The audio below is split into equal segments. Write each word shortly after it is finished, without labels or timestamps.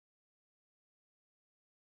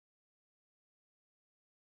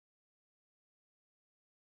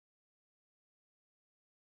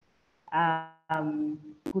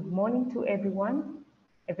Good morning to everyone.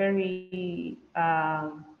 A very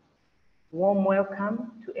warm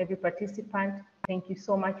welcome to every participant. Thank you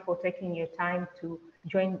so much for taking your time to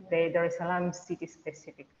join the Dar es Salaam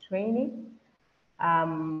city-specific training.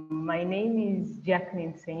 My name is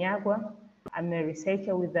Jacqueline Senyagwa. I'm a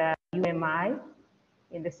researcher with the UMI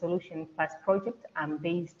in the Solution Plus project. I'm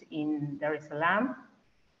based in Dar es Salaam.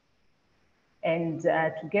 And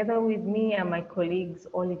together with me are my colleagues,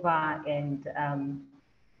 Oliver and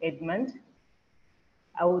Edmund.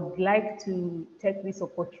 I would like to take this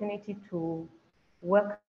opportunity to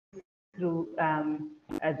work through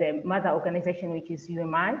the mother organization, which is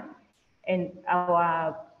UMI, and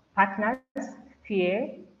our partners,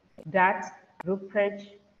 FEAR, DAT,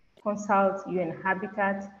 Ruprej, Consult, UN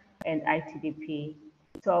Habitat, and ITDP.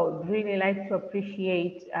 So I would really like to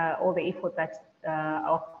appreciate all the effort that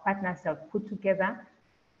our partners have put together.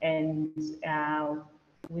 And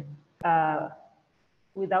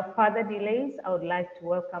without further delays, I would like to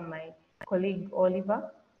welcome my colleague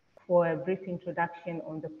Oliver for a brief introduction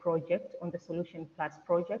on the project, on the Solution Plus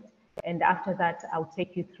project. And after that, I'll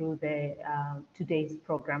take you through the today's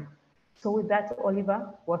program. So with that, Oliver,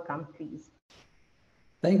 welcome, please.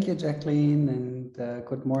 Thank you, Jacqueline, and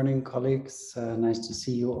good morning, colleagues. Nice to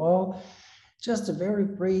see you all. Just a very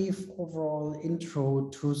brief overall intro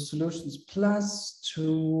to Solutions Plus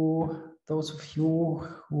to those of you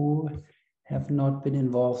who have not been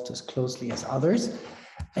involved as closely as others.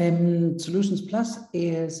 Solutions Plus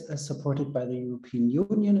is supported by the European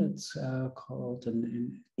Union. It's called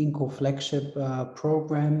an INCO flagship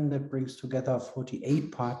program that brings together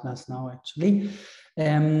 48 partners now, actually,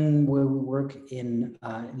 where we work in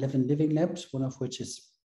 11 living labs, one of which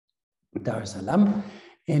is Dar es Salaam.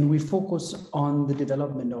 And we focus on the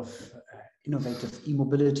development of innovative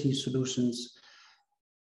e-mobility solutions,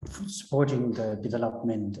 supporting the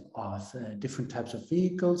development of different types of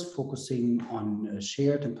vehicles, focusing on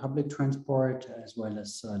shared and public transport, as well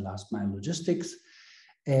as last mile logistics,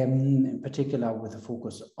 in particular with a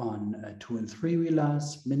focus on 2- and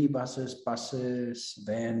 3-wheelers, minibuses, buses,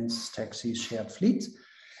 vans, taxis, shared fleets.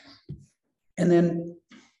 And then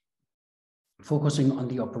focusing on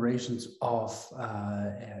the operations of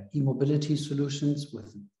e-mobility solutions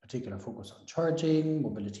with particular focus on charging,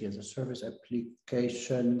 mobility as a service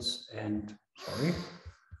applications, and sorry,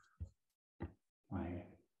 my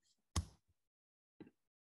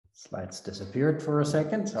slides disappeared for a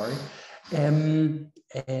second, sorry, and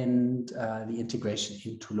the integration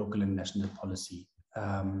into local and national policy.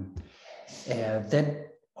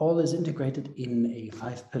 That all is integrated in a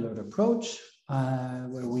 5-pillared approach,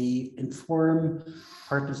 where we inform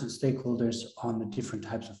partners and stakeholders on the different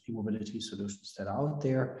types of e-mobility solutions that are out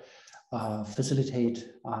there,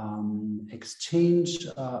 facilitate exchange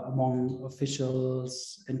among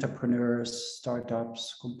officials, entrepreneurs,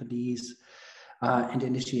 startups, companies, and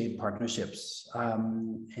initiate partnerships.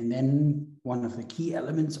 And then one of the key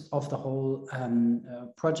elements of the whole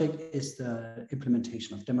project is the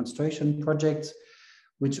implementation of demonstration projects,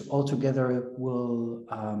 which altogether will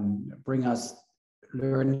bring us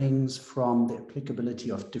learnings from the applicability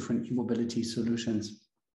of different e-mobility solutions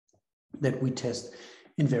that we test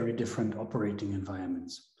in very different operating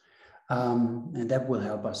environments. And that will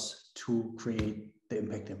help us to create the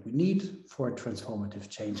impact that we need for transformative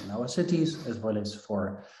change in our cities, as well as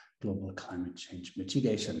for global climate change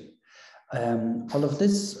mitigation. All of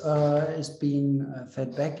this is being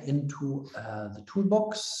fed back into the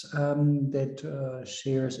toolbox that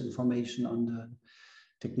shares information on the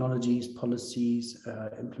technologies, policies,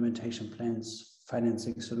 implementation plans,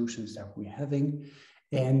 financing solutions that we're having,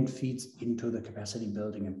 and feeds into the capacity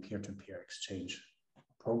building and peer-to-peer exchange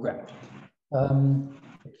program.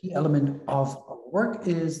 A key element of our work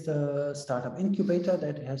is the startup incubator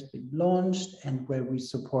that has been launched and where we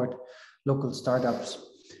support local startups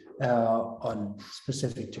on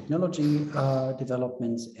specific technology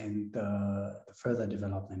developments and the further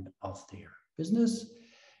development of their business.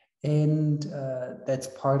 And that's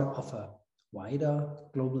part of a wider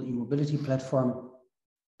global e-mobility platform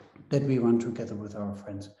that we run together with our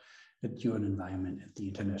friends at UN Environment at the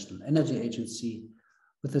International Energy Agency,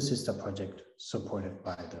 with a sister project supported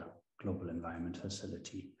by the Global Environment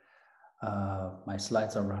Facility. My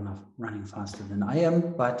slides are running faster than I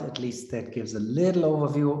am, but at least that gives a little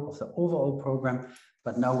overview of the overall program.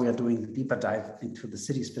 But now we are doing the deeper dive into the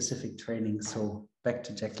city-specific training. So back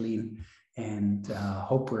to Jacqueline, and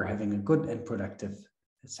hope we're having a good and productive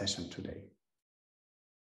session today.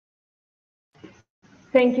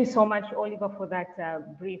 Thank you so much, Oliver, for that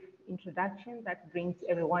brief introduction that brings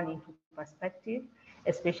everyone into perspective,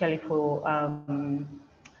 especially for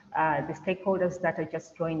the stakeholders that are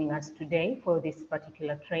just joining us today for this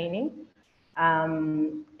particular training.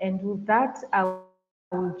 And with that, I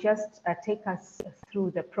will just take us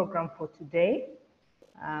through the program for today.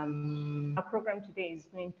 Our program today is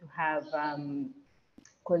going to have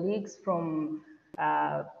colleagues from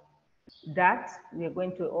that. We are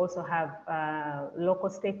going to also have local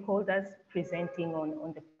stakeholders presenting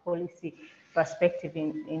on the policy perspective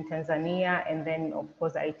in Tanzania, and then of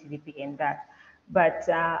course ITDP and that. But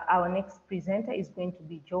our next presenter is going to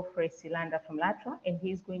be Geoffrey Silanda from LATRA, and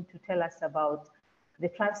he's going to tell us about the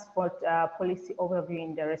transport policy overview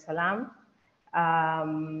in Dar es Salaam.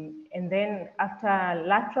 And then after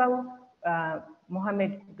LATRA,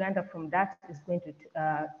 Mohamed Uganda from that is going to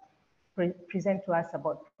present to us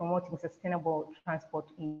about promoting sustainable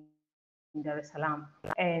transport in Dar es Salaam.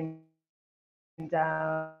 And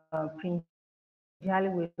Prince Jali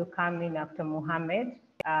will come in after Mohamed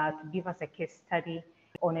to give us a case study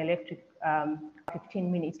on electric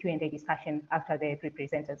 15 minutes Q&A discussion after the three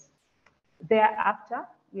presenters. Thereafter,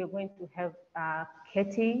 we are going to have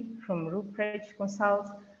Katie from Rupert Consult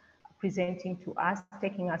presenting to us,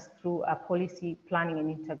 taking us through a policy planning and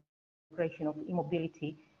integration of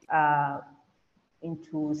e-mobility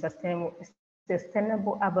into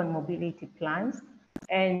sustainable urban mobility plans.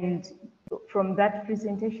 And from that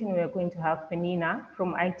presentation, we are going to have Penina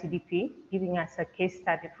from ITDP giving us a case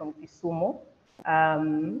study from Kisumu.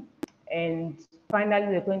 And finally,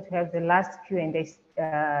 we're going to have the last Q&A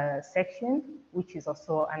section, which is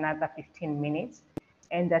also another 15 minutes.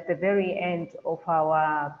 And at the very end of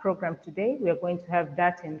our program today, we are going to have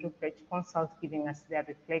Dat and Rupert Consult giving us their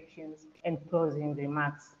reflections and closing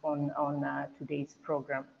remarks on today's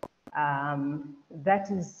program. That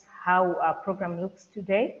is how our program looks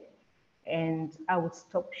today. And I would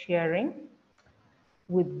stop sharing.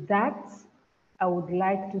 With that, I would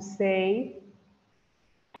like to say,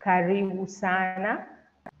 karibu sana.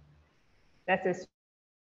 That's a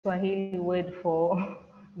Swahili word for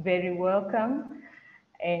very welcome.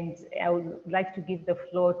 And I would like to give the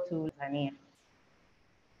floor to Tanzania.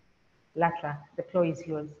 LATRA, the floor is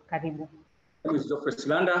yours. Karibu. My name is Geoffrey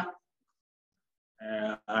Silanda.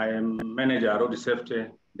 I am manager road safety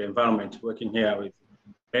and the environment, working here with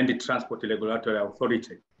Land Transport Regulatory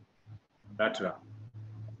Authority, LATRA.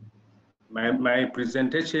 My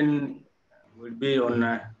presentation will be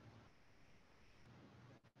on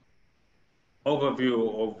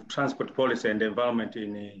overview of transport policy and environment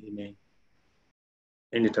in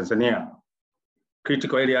Tanzania.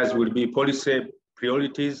 Critical areas will be policy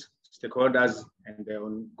priorities, stakeholders, and the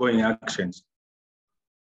ongoing actions.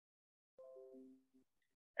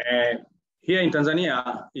 Here in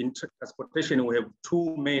Tanzania, in transportation, we have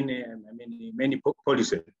two main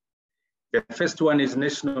policies. The first one is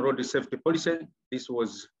National Road Safety Policy. This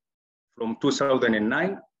was from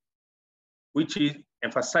 2009, which is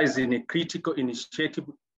emphasizing a critical initiative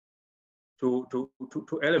to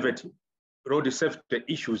elevate road safety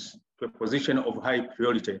issues to a position of high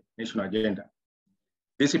priority national agenda.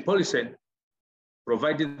 This policy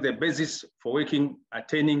provided the basis for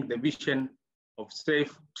attaining the vision of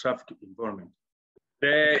safe traffic environment.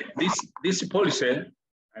 This policy,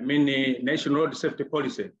 the National Road Safety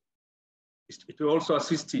Policy, it will also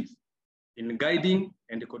assist in guiding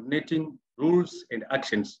and coordinating rules and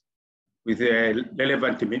actions with the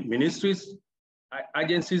relevant ministries,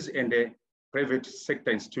 agencies, and the private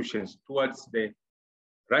sector institutions towards the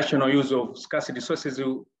rational use of scarce resources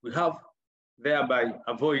we have, thereby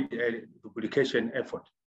avoid a duplication effort.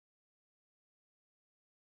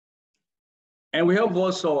 And we have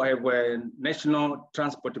also a National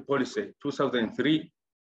Transport Policy 2003,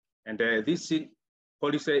 and this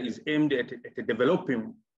policy is aimed at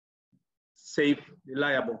developing safe,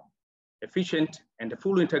 reliable, efficient, and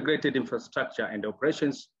fully integrated infrastructure and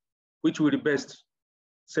operations, which will best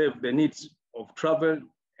serve the needs of travel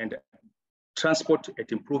and transport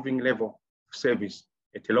at improving level of service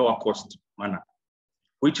at a lower cost manner,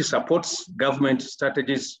 which supports government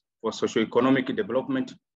strategies for socio-economic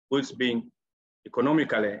development, whilst being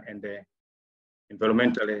economically and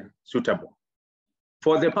environmentally suitable.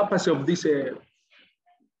 For the purpose of this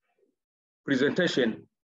presentation,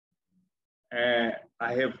 I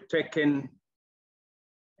have taken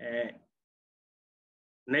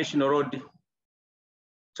National Road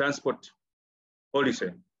Transport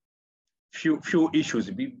Policy, few issues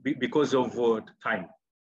because of time.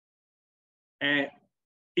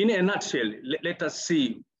 In a nutshell, let us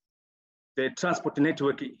see the transport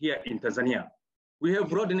network here in Tanzania. We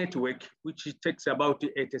have road network, which takes about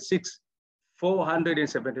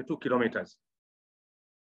 472 kilometers.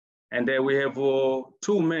 And we have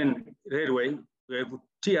two main railway. We have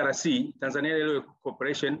TRC, Tanzania Railway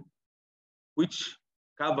Corporation, which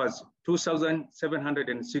covers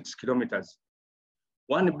 2,706 kilometers.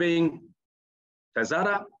 One being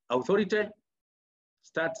Tazara Authority,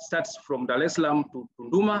 starts from Dar es Salaam to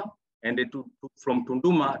Tunduma, and from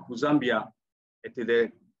Tunduma to Zambia at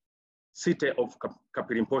the city of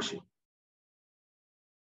Kapirimposhi.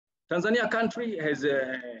 Tanzania country has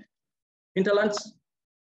hinterlands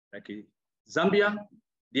like Zambia,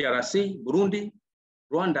 DRC, Burundi,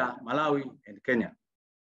 Rwanda, Malawi, and Kenya.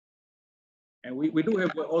 And we do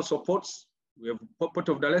have also ports. We have Port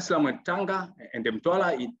of Dar es Salaam and Tanga and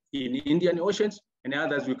Mtwara in Indian Oceans, and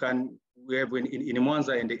others we have in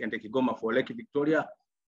Mwanza and the Kigoma for Lake Victoria,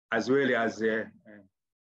 as well as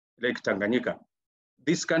Lake Tanganyika.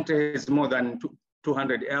 This country has more than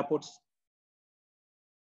 200 airports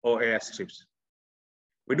or airstrips.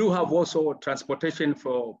 We do have also transportation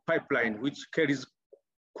for pipeline, which carries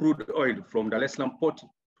crude oil from Dar es Salaam port to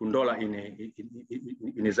Ndola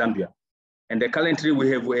in Zambia. And currently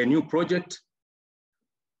we have a new project,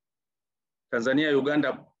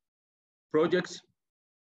 Tanzania-Uganda project,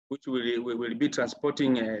 which will be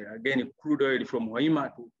transporting again crude oil from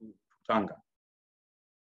Hoima to Tanga.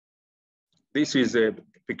 This is a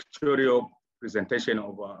pictorial presentation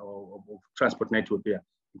of transport network here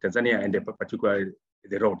in Tanzania, and particularly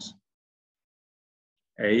the roads.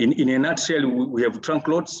 In a nutshell, we have trunk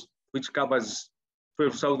roads, which covers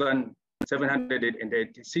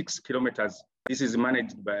 12,786 kilometers. This is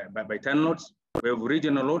managed by TANROADS. We have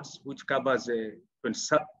regional roads, which covers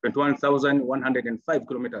 21,105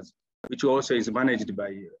 kilometers, which also is managed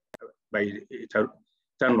by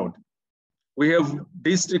TANROADS. We have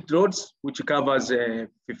district roads, which covers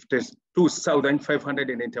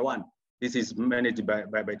 52,581. This is managed by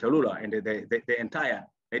Talura, and the entire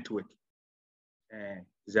network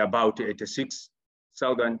is about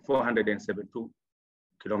 86,472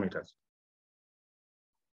 kilometers.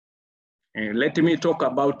 And let me talk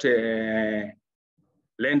about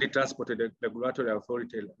Land Transport Regulatory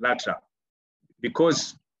Authority, LATRA,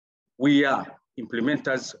 because we are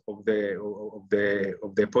implementers of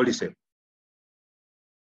the policy.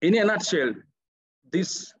 In a nutshell,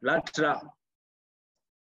 this LATRA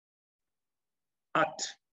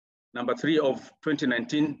Act number 3 of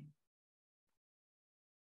 2019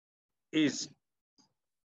 is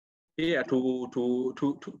here to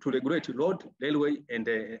regulate road, railway, and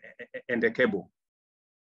the cable.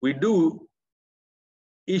 We do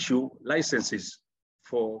issue licenses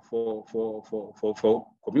for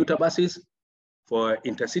commuter buses, for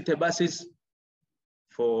intercity buses,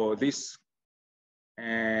 for this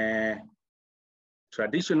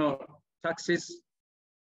traditional taxis,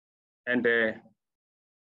 and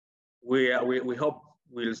we hope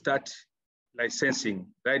we'll start licensing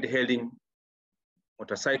ride-hailing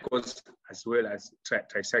motorcycles as well as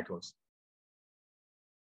tricycles.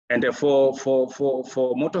 And for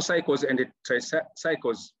motorcycles and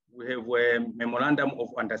tricycles, we have a memorandum of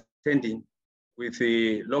understanding with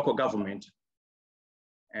the local government.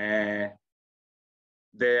 They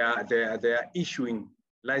are issuing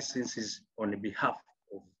licenses on behalf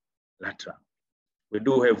of LATRA. We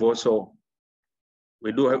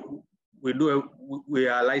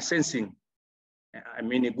are licensing,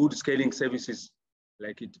 good scaling services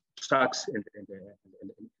like trucks and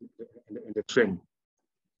the train.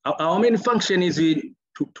 Our main function is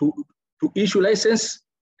to issue license,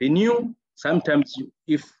 renew. Sometimes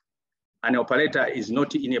if an operator is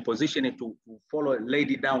not in a position to follow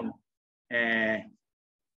laid down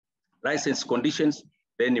license conditions,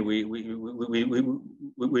 then we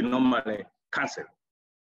normally cancel.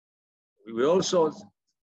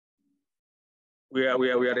 We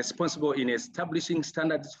are responsible in establishing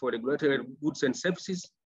standards for regulatory goods and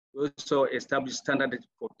services. We also establish standards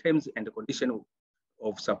for terms and the condition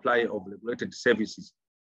of supply of regulated services.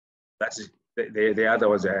 That's the other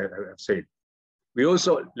ones I have said. We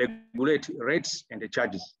also regulate rates and the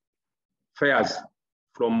charges, fares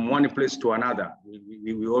from one place to another.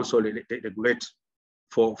 We also regulate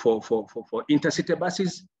for intercity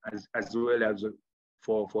buses as well as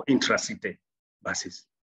for intracity buses.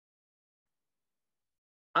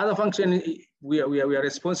 Other function, we are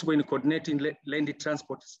responsible in coordinating land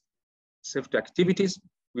transport safety activities.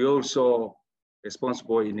 We also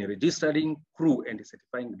responsible in registering crew and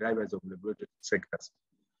certifying drivers of regulated sectors.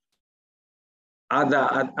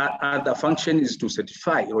 Other function is to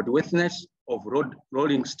certify roadworthiness of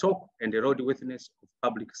rolling stock and the roadworthiness of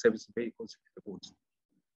public service vehicles and goods.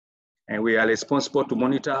 And we are responsible to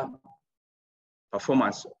monitor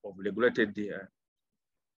performance of regulated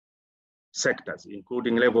sectors,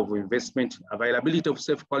 including level of investment, availability of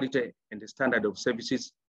safe quality, and the standard of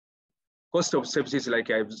services Cost of services, like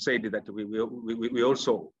I've said, that we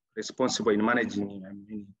also responsible in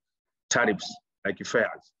managing tariffs, like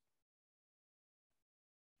fares.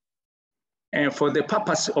 And for the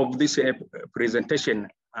purpose of this presentation,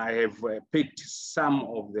 I have picked some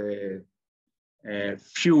of the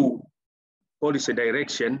few policy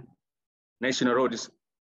direction, national road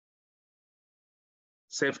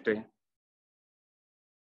safety,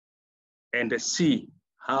 and see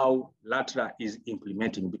how LATRA is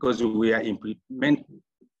implementing, because we are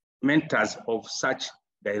implementers of such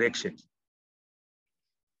directions.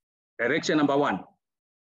 Direction number one,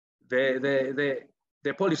 the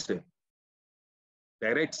policy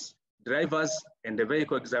directs drivers and the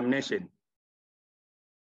vehicle examination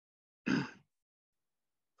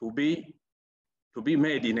to be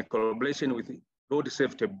made in a collaboration with the Road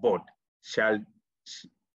Safety Board shall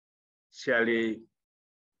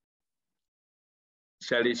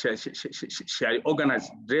organize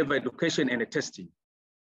driver education and testing,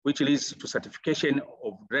 which leads to certification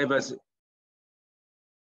of drivers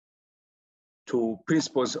to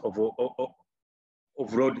principles of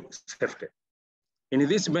road safety. In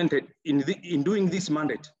this mandate, in doing this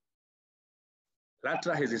mandate,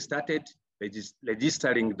 LATRA has started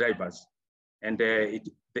registering drivers, and the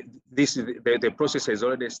process has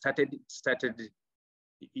already started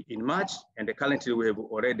in March, and currently we have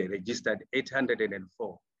already registered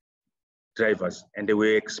 804 drivers, and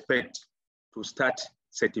we expect to start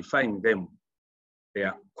certifying them,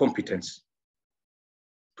 their competence,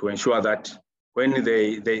 to ensure that when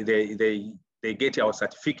they get our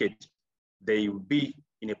certificate, they will be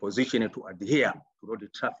in a position to adhere to road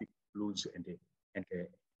traffic rules and the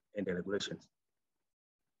regulations.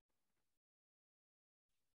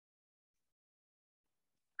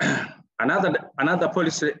 Another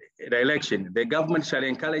policy direction, the government shall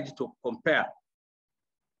encourage to compare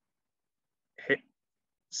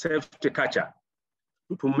safety culture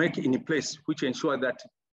to make in place, which ensure that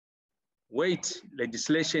wait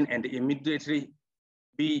legislation and immediately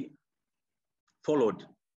be followed,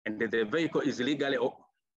 and the vehicle is legally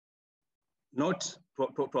not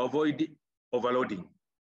to avoid overloading.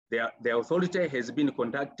 The authority has been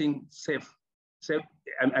conducting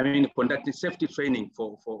conducting safety training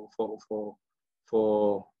for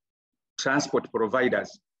transport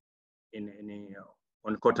providers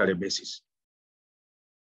on quarterly basis.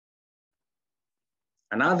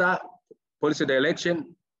 Another policy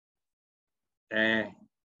direction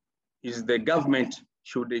is the government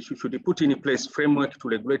should put in place framework to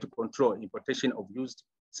regulate control importation of used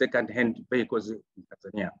second-hand vehicles in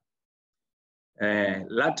Tanzania.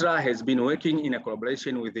 LATRA has been working in a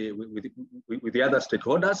collaboration with the other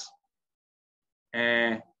stakeholders.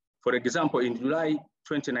 For example, in July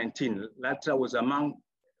 2019, LATRA was among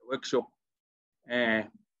workshop to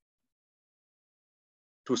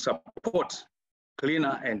support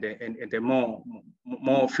cleaner and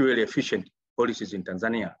more fuel efficient policies in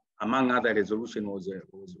Tanzania. Among other resolution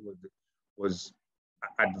was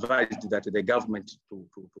advised that the government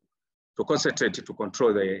to concentrate to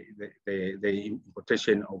control the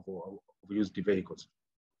importation of used vehicles.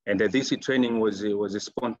 And this training was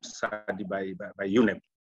sponsored by UNEP.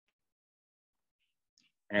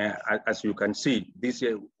 As you can see, these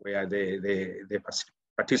were the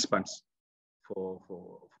participants for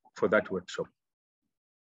that workshop.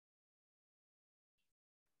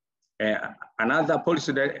 Another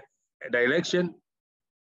policy direction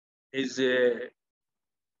is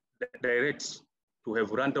directs to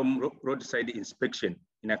have random roadside inspection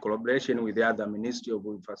in a collaboration with the other Ministry of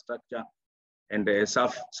Infrastructure and the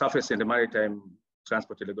Surface and Maritime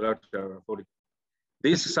Transport Regulatory Authority.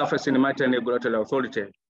 This Surface and Maritime Regulatory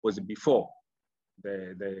Authority was before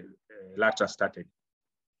the LATRA started.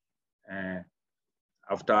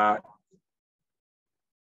 After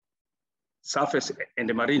Surface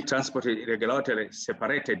and Marine Transport Regulatory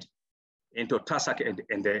separated into TASAC and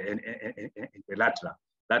the LATRA.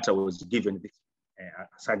 LATRA was given this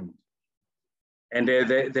assignment. And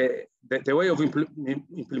the way of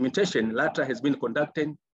implementation, LATRA has been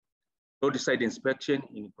conducting roadside inspection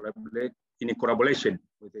in collaboration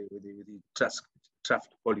with the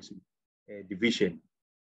traffic policy division,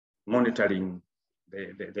 monitoring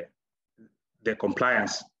the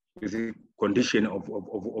compliance with the condition of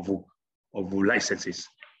licenses.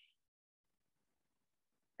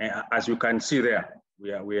 As you can see there,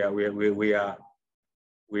 we are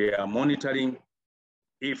monitoring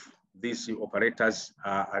if these operators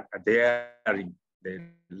are adhering the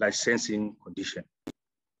licensing condition.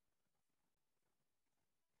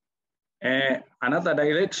 Another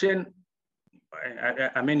direction,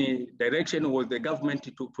 direction was the government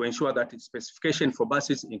to ensure that specification for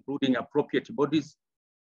buses, including appropriate bodies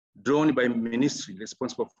drawn by ministry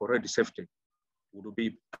responsible for road safety would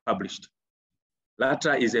be published.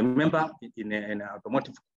 LATRA is a member in an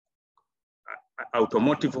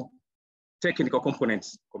automotive technical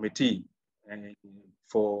components committee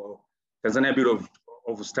for Tanzania Bureau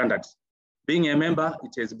of Standards. Being a member,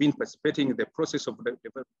 it has been participating in the process of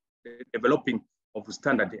developing of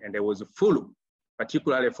standard, and there was a full,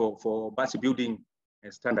 particularly for bus building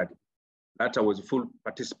standard. LATRA was full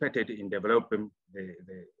participated in developing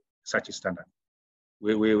such a standard.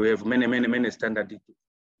 We have many standards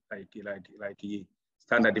like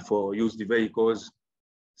standard for used vehicles,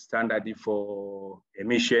 standard for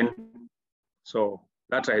emission. So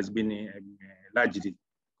LATRA has been largely.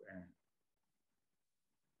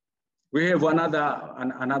 We have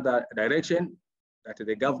another direction that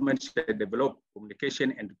the government should develop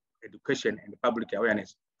communication and education and public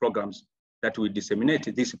awareness programs that will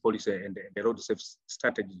disseminate this policy and the road safety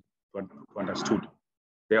strategy to understood.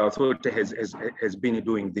 The authority has been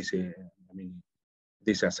doing this,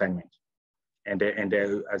 this assignment. And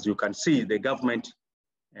as you can see, the government,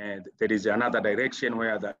 there is another direction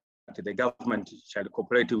where the government shall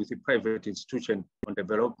cooperate with the private institution on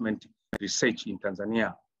development research in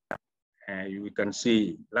Tanzania. You can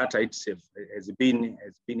see LATRA itself has been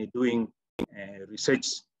doing research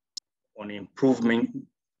on improving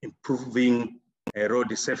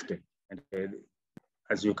road safety. And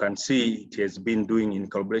as you can see, it has been doing in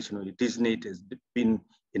collaboration with Disney. It has been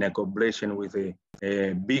in a collaboration with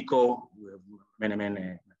BICO. We have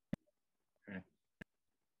many.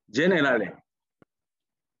 Generally,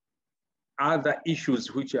 other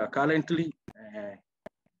issues which are currently,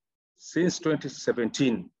 since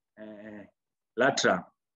 2017, LATRA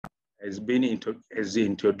has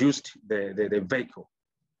introduced the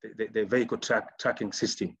vehicle tracking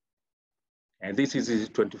system, and this is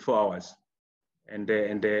 24 hours, and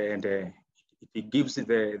it gives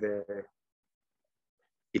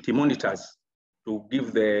it monitors to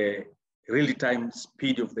give the real-time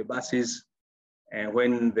speed of the buses, and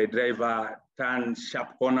when the driver turns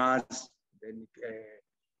sharp corners, then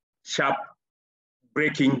sharp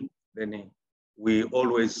braking, then we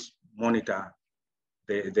always monitor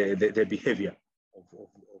the behavior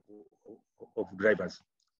of drivers.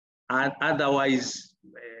 And otherwise,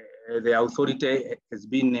 the authority has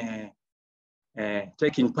been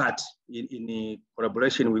taking part in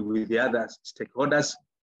collaboration with the other stakeholders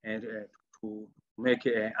and to make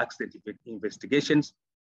accident investigations.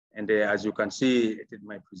 And as you can see in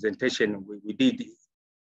my presentation, we did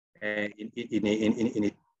in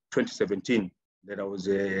 2017, there was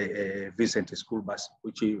a recent school bus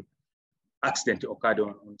which accident occurred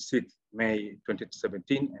on 6th May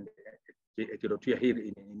 2017, and it occurred here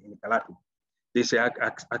in Kalatu. This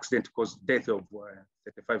accident caused death of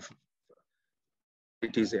 35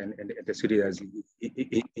 cities and the city has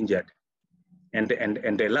injured. And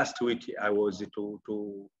the last week I was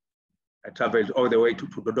I traveled all the way to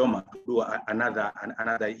Dodoma to do another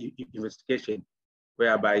investigation,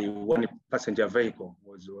 whereby one passenger vehicle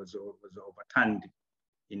was overturned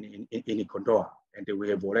in Kondoa, and we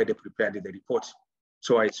have already prepared the report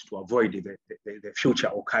so as to avoid the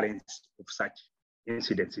future occurrence of such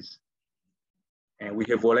incidences. And we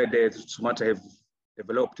have already, SUMATRA have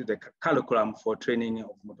developed the curriculum for training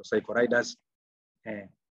of motorcycle riders and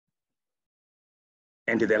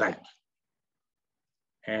the like.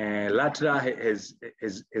 LATRA has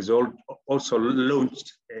also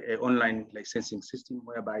launched an online licensing system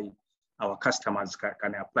whereby our customers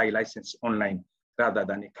can apply license online rather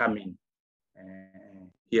than coming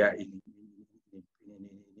here in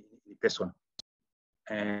person.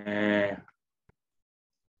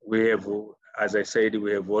 We have, as I said,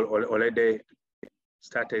 we have already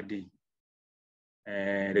started the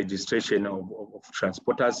registration of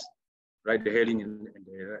transporters, ride hailing and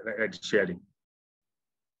ride sharing.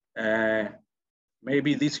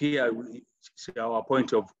 Maybe this here is our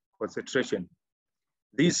point of concentration.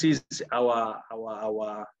 This is our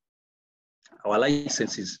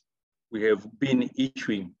licenses we have been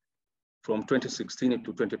issuing from 2016 to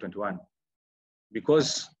 2021,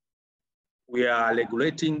 because we are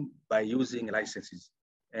regulating by using licenses,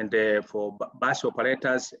 and for bus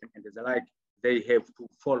operators and the like, they have to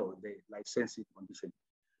follow the licensing condition.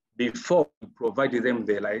 Before we provide them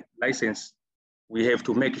the license, we have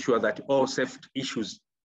to make sure that all safety issues,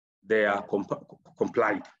 they are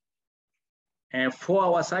complied. And for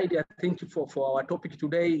our side, I think for our topic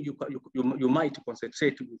today, you might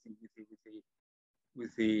concentrate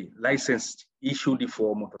with the license issued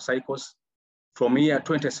for motorcycles. From year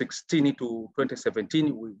 2016 to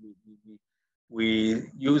 2017, we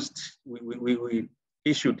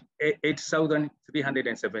issued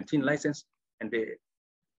 8,317 licenses, and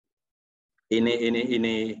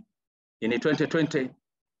in 2020,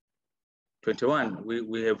 21,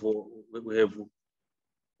 we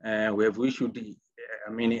have issued,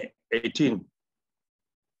 18,000,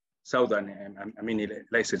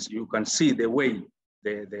 license. You can see the way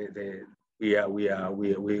we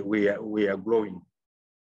are growing,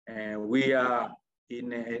 and we are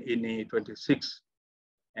in 26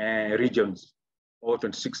 regions, or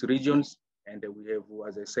 26 regions, and we have,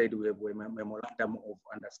 as I said, we have a memorandum of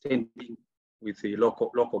understanding with the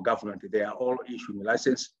local government. They are all issuing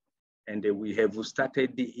license, and we have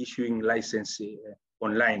started issuing license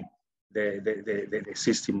online, the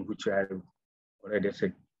system which I have already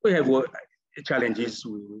said. We have challenges.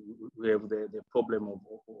 We have the problem of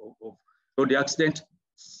road accident,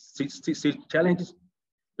 challenges,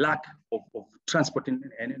 lack of transport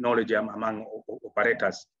and knowledge among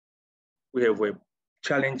operators. We have a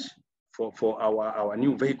challenge for our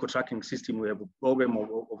new vehicle tracking system. We have a problem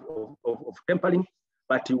of tampering,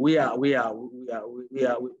 but we are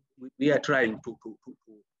trying to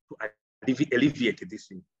alleviate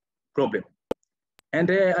this problem. And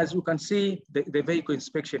as you can see, the vehicle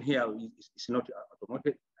inspection here is not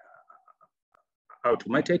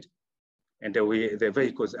automated, and the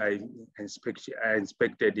vehicles are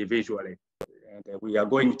inspected visually. And we are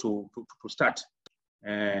going to start.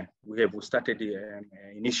 We have started an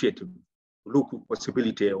initiative to look at the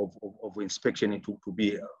possibility of inspection to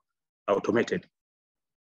be automated.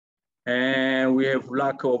 And we have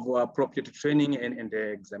lack of appropriate training and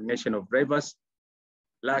the examination of drivers,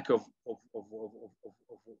 lack of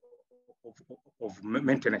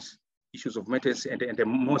maintenance, issues of maintenance, and the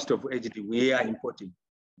most of aged, we are importing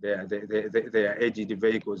their aged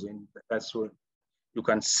vehicles, and that's what you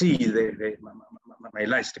can see. My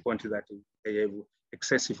last point is that they have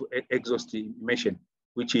excessive exhaust emission,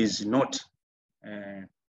 which is not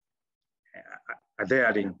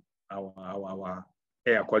adhering our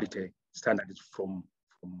air quality standards from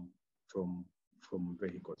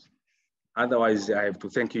vehicles. Otherwise, I have to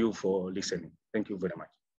thank you for listening. Thank you very much.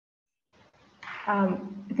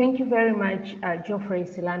 Thank you very much, Geoffrey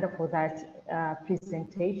Silanda, for that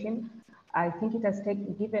presentation. I think it has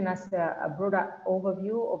given us a broader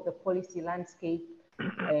overview of the policy landscape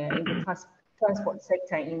in the transport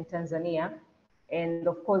sector in Tanzania. And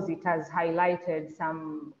of course, it has highlighted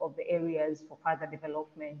some of the areas for further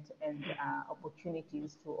development and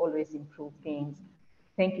opportunities to always improve things.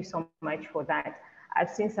 Thank you so much for that. I've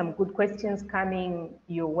seen some good questions coming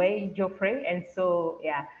your way, Geoffrey. And so,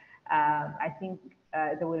 yeah, I think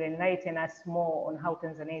they will enlighten us more on how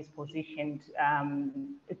Tanzania is positioned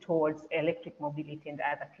towards electric mobility and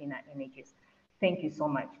other cleaner energies. Thank you so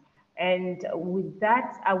much. And with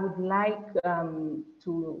that, I would like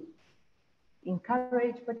to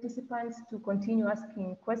encourage participants to continue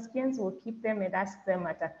asking questions. We'll keep them and ask them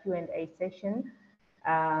at a Q&A session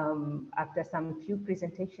after some few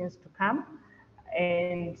presentations to come.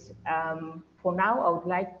 And for now, I would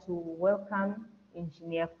like to welcome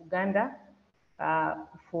Engineer Kuganda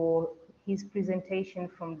for his presentation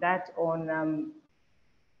from that on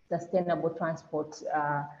sustainable transport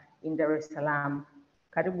in Dar es Salaam.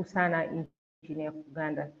 Karibu sana, Engineer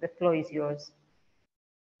Kuganda. The floor is yours.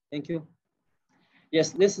 Thank you.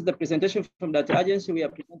 Yes, this is the presentation from that agency. We are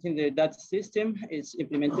presenting the data system, its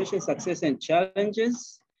implementation, success, and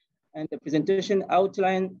challenges. And the presentation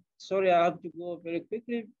outline, sorry, I have to go very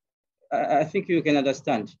quickly. I think you can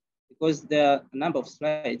understand because there are a number of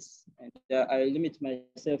slides and I limit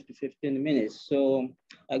myself to 15 minutes. So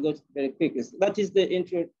I go very quickly. That is the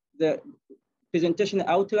intro, the presentation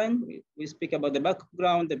outline. We speak about the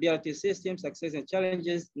background, the BRT system, success and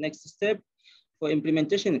challenges, next step for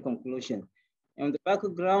implementation and conclusion. On the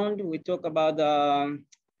background, we talk about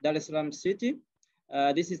Dar es Salaam city.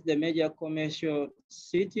 This is the major commercial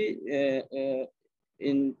city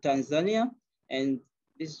in Tanzania, and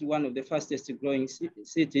this is one of the fastest growing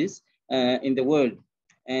cities in the world.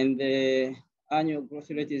 And the annual growth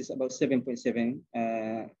rate is about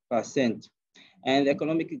 7.7%. And the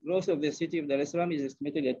economic growth of the city of Dar es Salaam is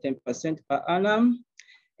estimated at 10% per annum.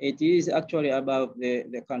 It is actually above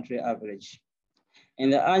the country average.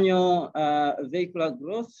 And the annual vehicular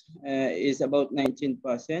growth is about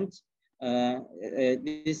 19%.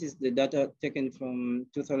 This is the data taken from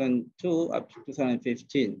 2002 up to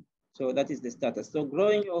 2015. So that is the status. So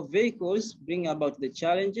growing of vehicles bring about the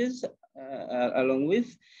challenges along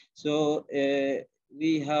with. So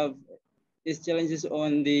we have these challenges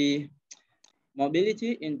on the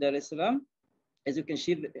mobility in Dar es Salaam. As you can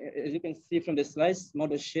see from the slides,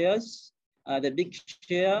 model shares. The big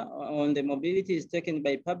share on the mobility is taken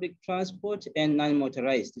by public transport and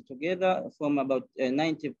non-motorized. Together form about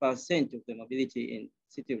 90% of the mobility in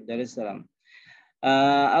city of Dar es Salaam.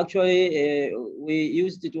 Actually, we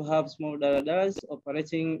used to have small daladas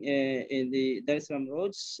operating in the Dar es Salaam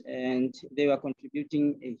roads, and they were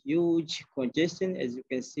contributing a huge congestion, as you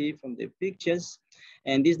can see from the pictures.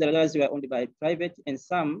 And these daladas were owned by private, and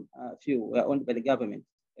some few were owned by the government,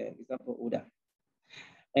 example, UDA.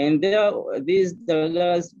 And there, these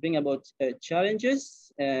daladas bring about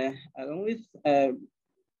challenges along with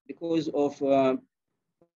because of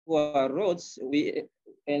poor roads,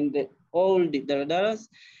 and all the daladas,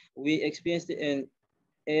 we experienced an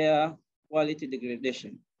air quality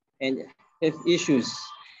degradation and health issues.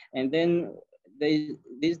 And then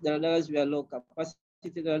these daladas were low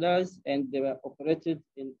capacity daladas, and they were operated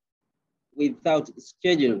without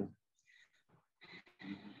schedule.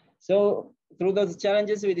 So through those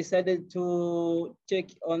challenges, we decided to check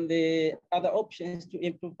on the other options to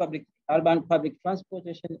improve urban public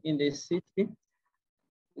transportation in the city.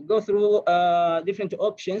 We go through different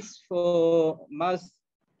options for mass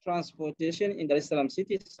transportation in Dar es Salaam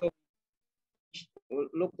city. So we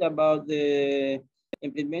looked about the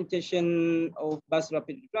implementation of bus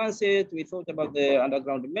rapid transit. We thought about the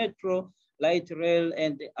underground metro, light rail,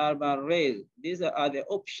 and the urban rail. These are the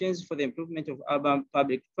options for the improvement of urban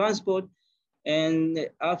public transport. And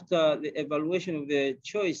after the evaluation of the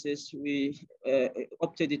choices, we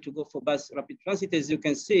opted to go for bus rapid transit. As you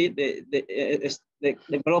can see, the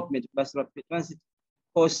development of bus rapid transit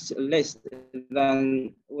costs less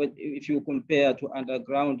than if you compare to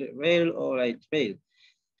underground rail or light rail.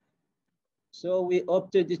 So we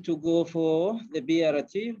opted to go for the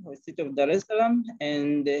BRT for the city of Dar es Salaam,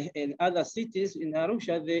 and in other cities in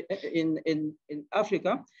Arusha, in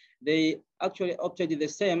Africa, they actually opted the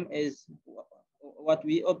same as what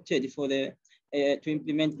we opted for the to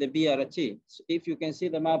implement the BRT. So if you can see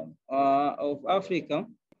the map of Africa,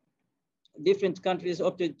 different countries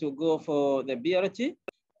opted to go for the BRT,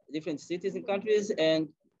 different cities and countries, and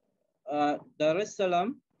Dar es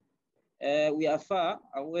Salaam, we are far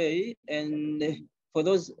away. And for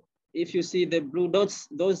those, if you see the blue dots,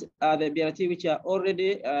 those are the BRT which are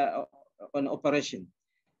already on operation.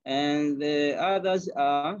 And the others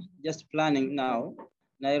are just planning now.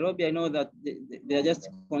 Nairobi, I know that they are just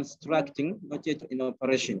constructing, not yet in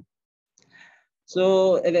operation.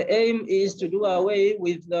 So the aim is to do away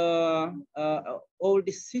with the old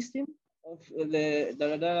system of the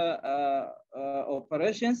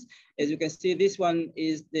operations. As you can see, this one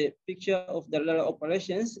is the picture of the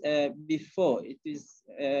operations before. It is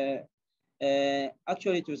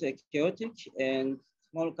actually, it was a chaotic and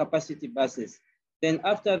small capacity buses. Then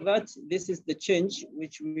after that, this is the change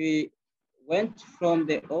which we went from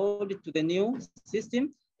the old to the new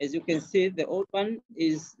system. As you can see, the old one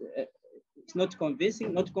is it's not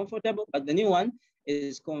convincing, not comfortable, but the new one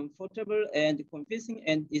is comfortable and convincing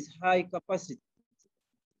and is high capacity.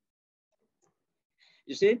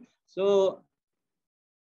 You see, so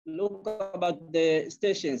look about the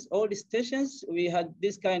stations. All the stations, we had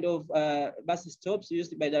this kind of bus stops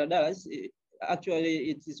used by daladas.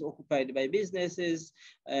 Actually, it is occupied by businesses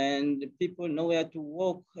and people know where to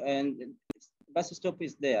walk, and bus stop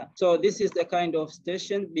is there. So this is the kind of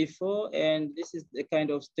station before, and this is the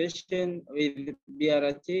kind of station with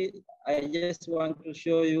BRT. I just want to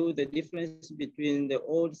show you the difference between the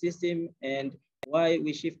old system and why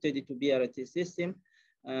we shifted it to BRT system.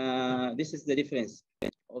 This is the difference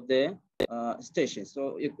of the station.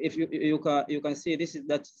 So if you can see, this is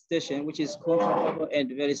that station which is comfortable and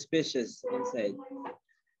very spacious inside.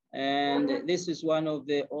 And this is one of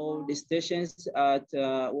the old stations at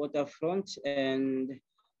Waterfront, and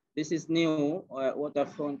this is new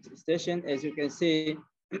Waterfront station. As you can see,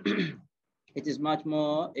 it is much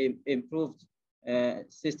more improved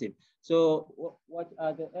system. So what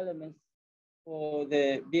are the elements for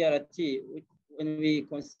the BRT when we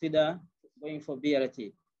consider going for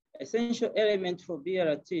BRT? Essential element for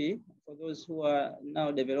BRT, for those who are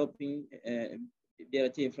now developing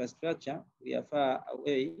BRT infrastructure, we are far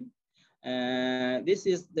away. This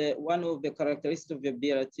is one of the characteristics of the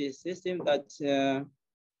BRT system, that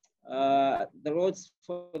the roads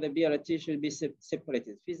for the BRT should be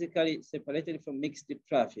separated, physically separated from mixed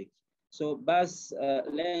traffic. So bus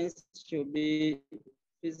lanes should be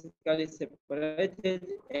physically separated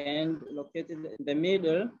and located in the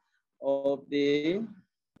middle of the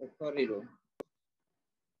corridor.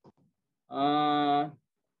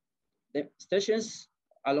 The stations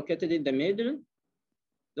are located in the middle.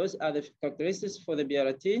 Those are the characteristics for the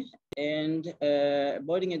BRT. And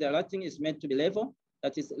boarding and alerting is meant to be level.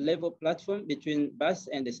 That is level platform between bus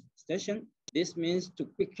and the station. This means to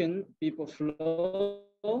quicken people flow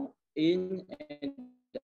in and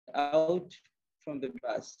out from the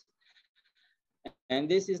bus. And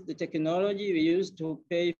this is the technology we use to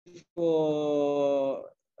pay for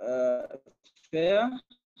fare.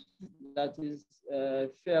 That is,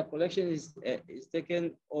 fare collection is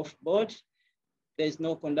taken off board. There is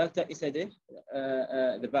no conductor inside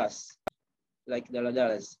the bus, like the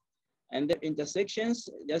daladala. And the intersections,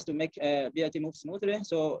 just to make BRT move smoothly.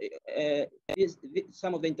 So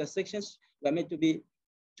some of the intersections were meant to be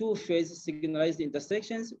two-phase signalized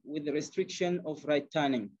intersections with the restriction of right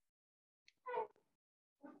turning.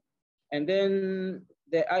 And then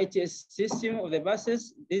the ITS system of the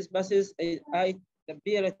buses, these buses, the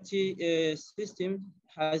BRT system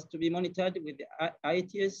has to be monitored with the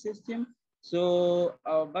ITS system. So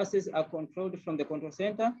our buses are controlled from the control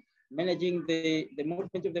center, managing the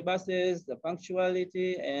movement of the buses, the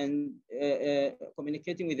punctuality, and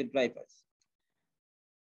communicating with the drivers.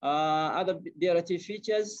 Other BRT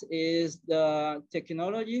features is the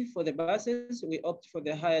technology for the buses. We opt for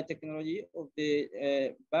the higher technology of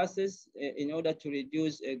the buses in order to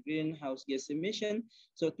reduce greenhouse gas emission.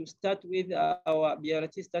 So to start with, our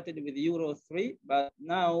BRT started with Euro 3, but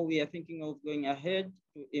now we are thinking of going ahead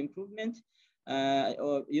to improvement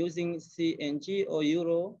or using CNG or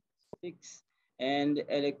Euro 6 and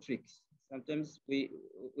electric. Sometimes we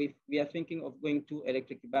are thinking of going to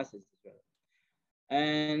electric buses as well.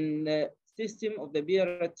 And the system of the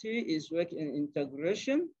BRT is working in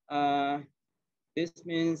integration. This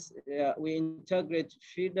means we integrate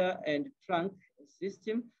feeder and trunk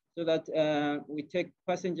system so that we take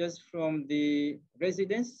passengers from the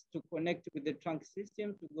residence to connect with the trunk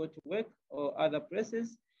system to go to work or other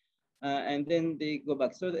places, and then they go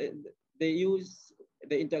back. So they use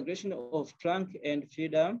the integration of trunk and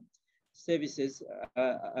feeder services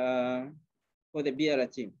for the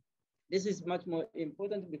BRT. This is much more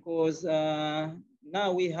important because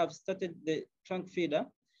now we have started the trunk feeder,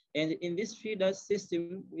 and in this feeder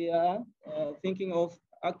system, we are thinking of,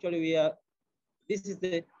 actually this is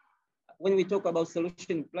when we talk about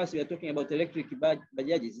solution plus, we are talking about electric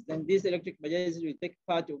bajajes. Then these electric bajajes will take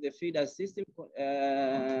part of the feeder system,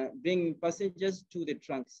 bringing passengers to the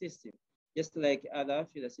trunk system, just like other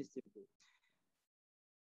feeder systems do.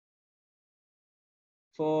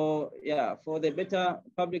 For the better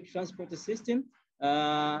public transport system,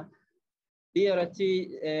 BRT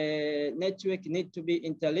network need to be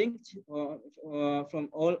interlinked from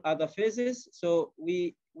all other phases. So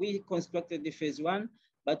we constructed the phase 1,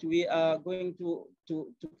 but we are going to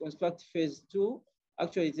construct phase 2.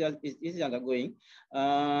 Actually, it is undergoing,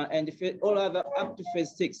 and all other up to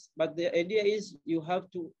phase 6. But the idea is you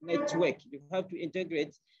have to network, you have to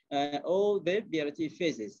integrate all the BRT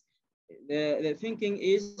phases. The thinking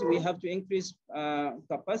is we have to increase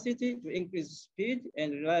capacity, to increase speed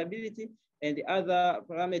and reliability, and the other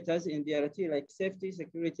parameters in BRT like safety,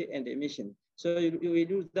 security, and emission. So you will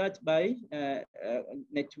do that by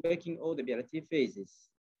networking all the BRT phases.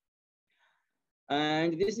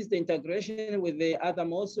 And this is the integration with the other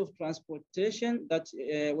modes of transportation that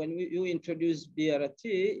when you introduce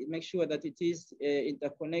BRT, make sure that it is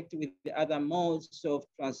interconnected with the other modes of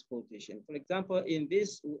transportation. For example, in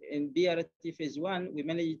BRT phase 1, we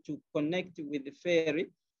managed to connect with the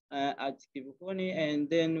ferry at Kivukoni, and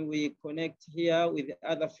then we connect here with the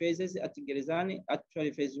other phases at Gerezani.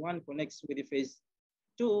 Actually, phase 1 connects with the phase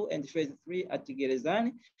 2 and phase 3 at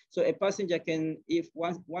Gerezani. So a passenger can, if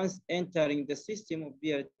once entering the system of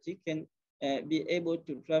BRT, can be able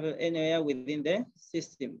to travel anywhere within the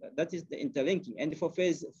system. That is the interlinking. And for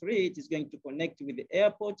phase 3, it is going to connect with the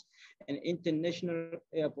airport and international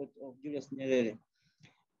airport of Julius Nyerere.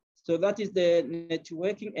 So that is the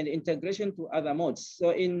networking and integration to other modes.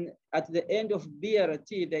 So at the end of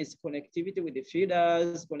BRT, there is connectivity with the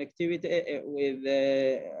feeders, connectivity with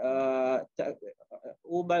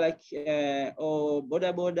Uber or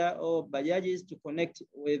Boda or Bajajis to connect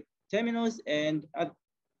with terminals and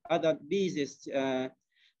other business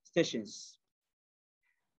stations.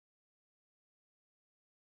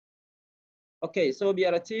 Okay, so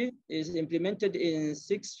BRT is implemented in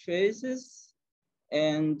 6 phases.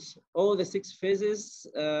 And all the 6 phases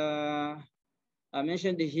are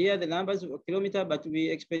mentioned here, the numbers of kilometers, but we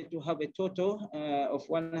expect to have a total of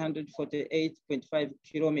 148.5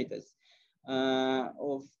 kilometers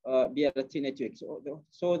of BRT network.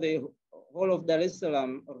 So the whole of Dar es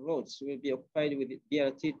Salaam roads will be occupied with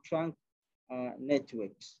BRT trunk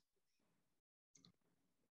networks.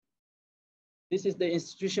 This is the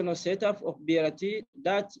institutional setup of BRT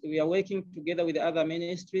that we are working together with other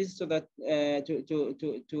ministries so that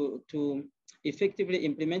to effectively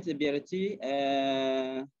implement the BRT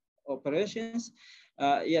operations.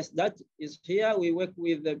 Yes, that is here. We work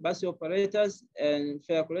with the bus operators and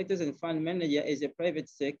fare collectors and fund manager as a private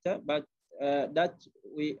sector, but that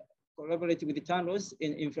we collaborate with the TANROADS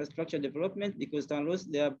in infrastructure development, because TANROADS,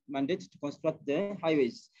 they are mandated to construct the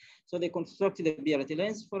highways. So they construct the BRT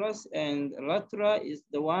lanes for us, and LATRA is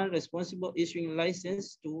the one responsible issuing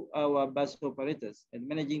license to our bus operators and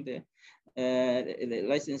managing the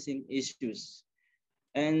licensing issues.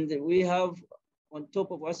 And we have, on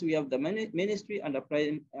top of us, we have the ministry and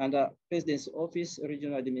the President's Office,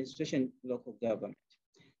 Regional Administration, Local Government.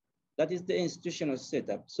 That is the institutional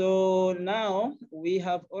setup. So now we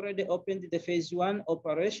have already opened the phase 1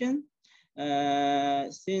 operation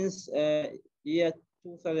since year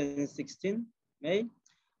 2016, May,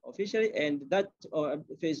 officially, and that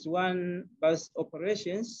phase 1 bus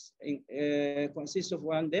operations consists of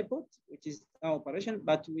 1 depot, which is now operation,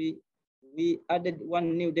 but we added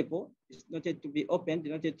 1 new depot. It's not yet to be opened,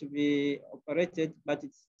 not yet to be operated, but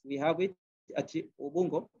we have it at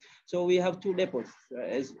Ubungo. So we have 2 depots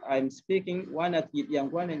as I'm speaking, one at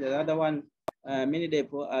Yangwan and the other one mini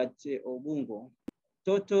depot at Ubungo.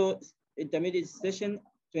 Total intermediate station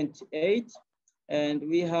 28, and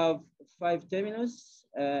we have 5 terminals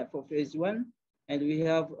for phase 1, and we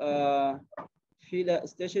have feeder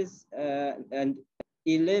stations and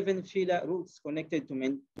 11 feeder routes connected to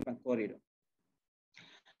main corridor.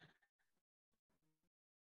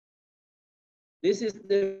 This is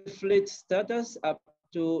the fleet status up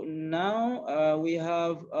to now. We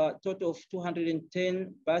have a total of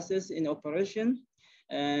 210 buses in operation.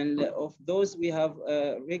 And of those, we have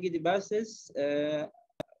rigid buses,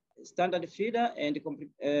 standard feeder, and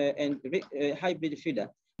hybrid feeder.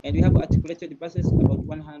 And we have articulated buses, about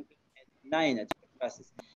 109 articulated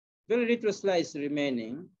buses. Very little slides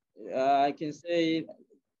remaining. I can say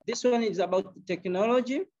this one is about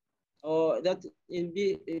technology, or that in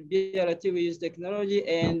BRT we use technology,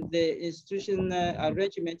 and the institution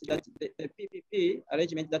arrangement, that the PPP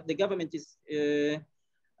arrangement, that the government is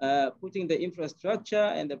putting the infrastructure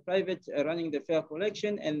and the private running the fare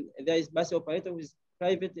collection, and there is bus operator who is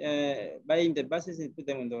private buying the buses and put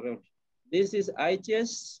them on the road. This is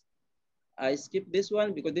ITS. I skipped this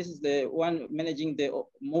one because this is the one managing the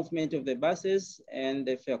movement of the buses and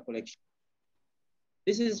the fare collection.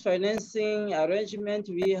 This is financing arrangement.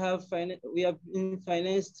 We have been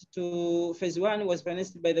financed to, phase 1 was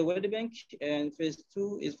financed by the World Bank, and phase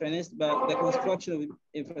 2 is financed by the construction of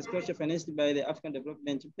infrastructure financed by the African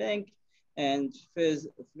Development Bank, and phase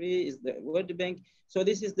 3 is the World Bank. So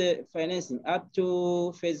this is the financing up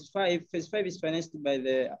to phase 5. Phase 5 is financed by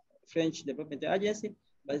the French Development Agency,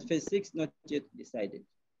 but phase 6 not yet decided.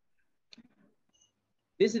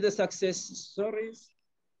 This is the success stories.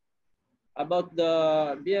 About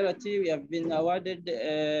the BRT, we have been awarded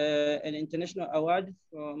an international award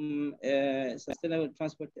from Sustainable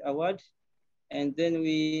Transport Award. And then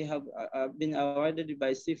we have been awarded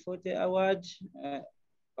by C40 Award,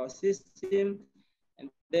 our system. And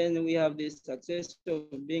then we have this success of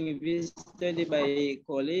being visited by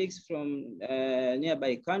colleagues from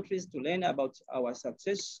nearby countries to learn about our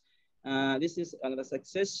success. This is another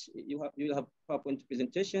success. You will have PowerPoint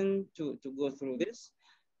presentation to go through this.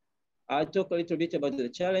 I'll talk a little bit about the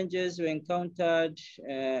challenges we encountered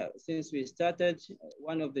since we started.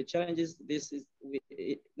 One of the challenges,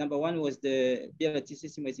 number 1 was the BRT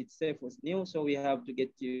system as itself was new, so we have to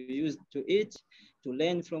get used to it, to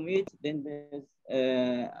learn from it. Then there's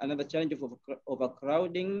another challenge of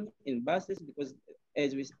overcrowding in buses, because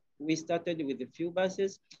as we started with a few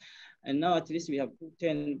buses, and now at least we have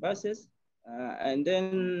 10 buses. And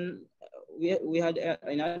then we had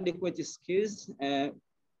inadequate skills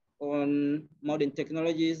on modern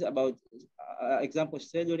technologies, about example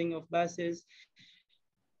scheduling of buses,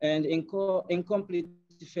 and incomplete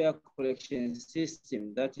fare collection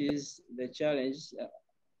system. That is the challenges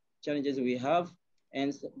we have.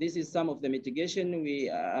 And this is some of the mitigation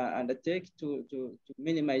we undertake to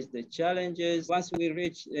minimize the challenges. Once we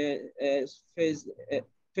reach phase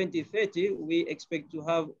 2030, we expect to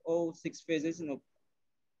have all 6 phases in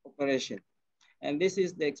operation. And this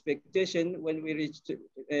is the expectation. When we reach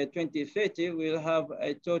 2030, we'll have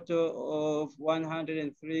a total of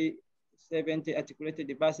 170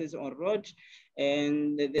 articulated buses on road,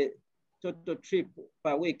 and the total trip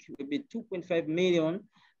per week will be 2.5 million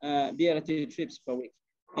BRT trips per week.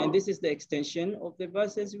 And this is the extension of the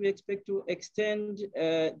buses. We expect to extend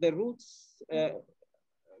the routes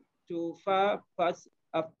to far parts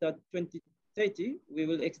after 2030. We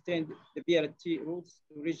will extend the BRT routes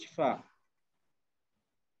to reach far.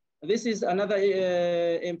 This is another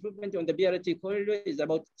improvement on the BRT corridor, is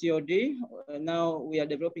about TOD. Now we are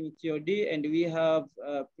developing TOD, and we have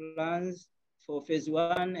plans for phase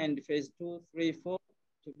 1 and phase 2, 3, 4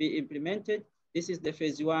 to be implemented. This is the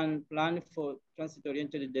phase 1 plan for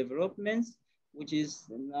transit-oriented developments, which is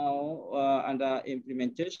now under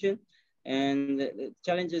implementation. And the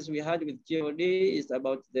challenges we had with GOD is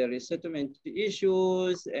about the resettlement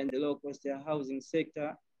issues and the low-cost housing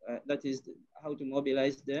sector. That is how to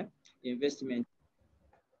mobilize the investment.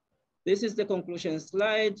 This is the conclusion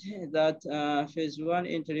slide that phase 1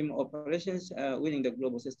 interim operations winning the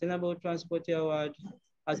Global Sustainable Transport Award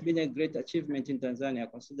has been a great achievement in Tanzania,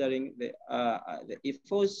 considering the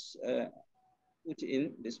efforts put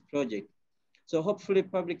in this project. So hopefully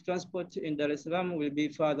public transport in Dar es Salaam will be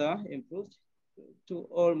further improved to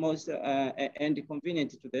almost and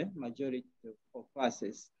convenient to the majority of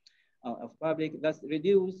classes of public. That's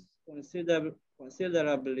reduce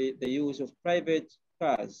considerably the use of private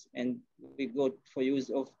cars, and we go for use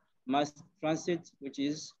of mass transit, which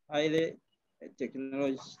is highly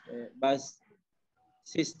technology bus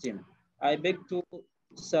system. I beg to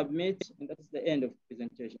submit, and that's the end of the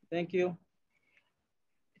presentation. Thank you.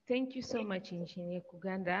 Thank you so much, Engineer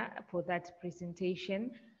Kuganda, for that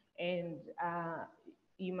presentation. And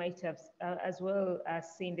you might have as well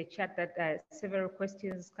seen the chat that several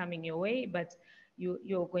questions coming your way, but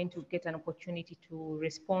you're going to get an opportunity to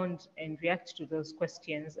respond and react to those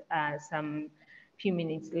questions some few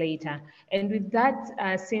minutes later. And with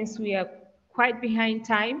that, since we are quite behind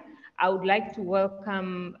time, I would like to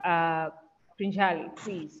welcome Prinjali,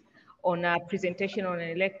 please, on a presentation on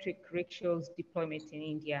electric rickshaws deployment in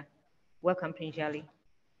India. Welcome, Prinjali.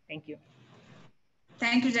 Thank you.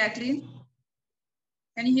 Thank you, Jacqueline.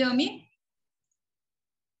 Can you hear me?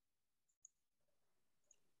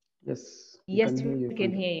 Yes. Yes, we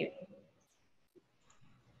can hear you.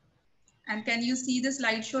 And can you see the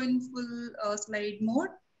slideshow in full slide mode?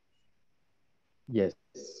 Yes.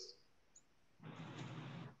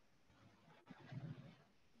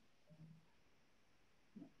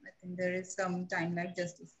 I think there is some time lag,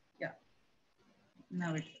 yeah.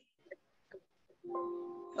 Now it.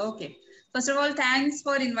 Okay. First of all, thanks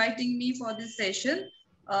for inviting me for this session.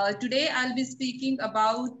 Today, I'll be speaking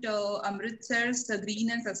about Amritsar's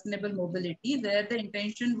green and sustainable mobility, where the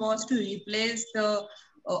intention was to replace the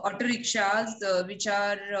auto rickshaws, which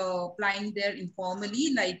are plying there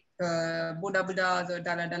informally, like boda bodas or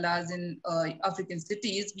dala dalas in African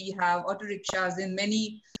cities. We have auto rickshaws in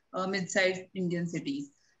many mid-sized Indian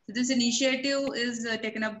cities. So this initiative is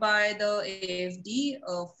taken up by the AFD,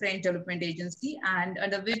 French Development Agency, and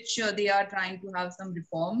under which they are trying to have some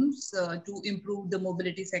reforms to improve the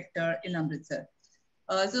mobility sector in Amritsar.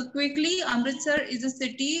 So quickly, Amritsar is a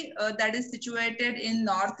city that is situated in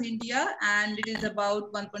North India, and it is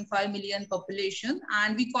about 1.5 million population,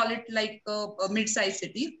 and we call it like a mid-sized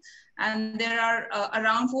city. And there are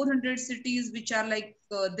around 400 cities which are like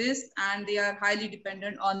this, and they are highly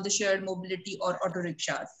dependent on the shared mobility or auto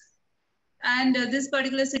rickshaws. And this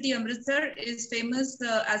particular city, Amritsar, is famous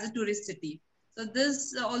as a tourist city. So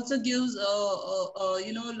this also gives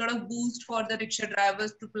you know, a lot of boost for the rickshaw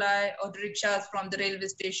drivers to ply auto rickshaws from the railway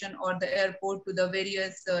station or the airport to the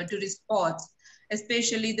various tourist spots,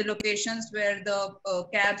 especially the locations where the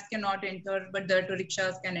cabs cannot enter, but the auto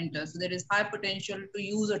rickshaws can enter. So there is high potential to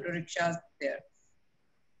use auto rickshaws there.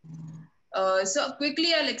 So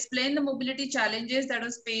quickly, I'll explain the mobility challenges that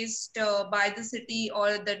was faced by the city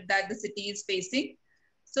or that the city is facing.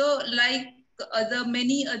 So like the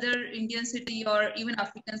many other Indian city or even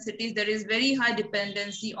African cities, there is very high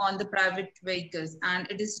dependency on the private vehicles, and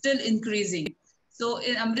it is still increasing. So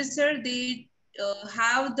in Amritsar, they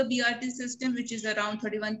have the BRT system, which is around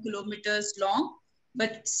 31 kilometers long.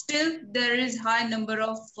 But still, there is high number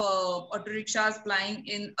of auto rickshaws plying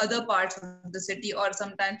in other parts of the city, or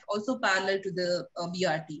sometimes also parallel to the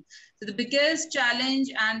BRT. So the biggest challenge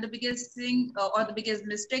and the biggest thing or the biggest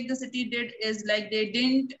mistake the city did is like they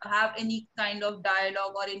didn't have any kind of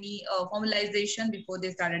dialogue or any formalization before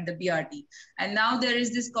they started the BRT. And now there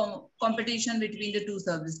is this competition between the two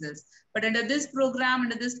services. But under this program,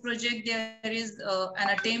 under this project, there is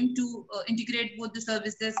an attempt to integrate both the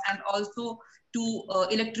services and also to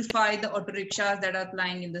electrify the auto rickshaws that are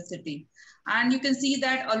plying in the city. And you can see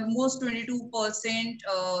that almost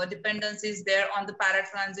 22% dependence is there on the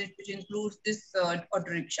paratransit, which includes this auto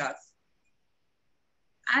rickshaws.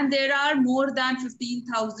 And there are more than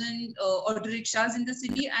 15,000 auto rickshaws in the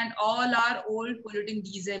city, and all are old polluting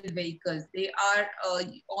diesel vehicles. They are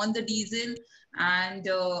on the diesel and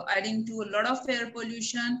adding to a lot of air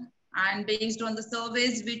pollution. And based on the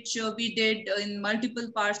surveys which we did in multiple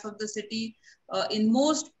parts of the city, in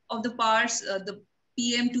most of the parts, the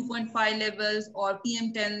PM 2.5 levels or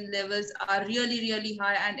PM 10 levels are really, really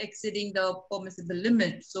high and exceeding the permissible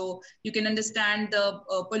limit. So you can understand the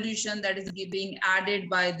pollution that is being added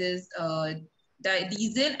by this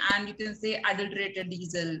diesel, and you can say adulterated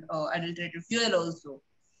diesel, adulterated fuel also.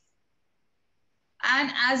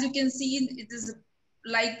 And as you can see, it is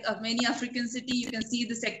like many African cities, you can see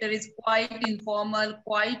the sector is quite informal,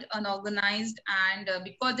 quite unorganized, and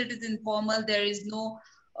because it is informal, there is no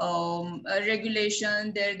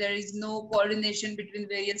regulation, there is no coordination between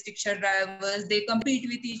various rickshaw drivers. They compete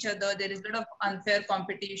with each other. There is a lot of unfair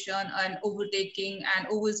competition and overtaking and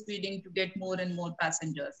overspeeding to get more and more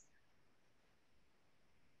passengers.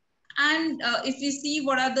 And if we see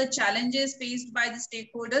what are the challenges faced by the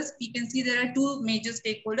stakeholders, we can see there are two major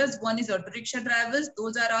stakeholders. One is auto rickshaw drivers,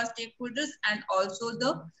 those are our stakeholders, and also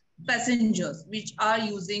the passengers which are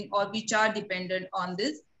using or which are dependent on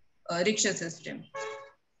this rickshaw system.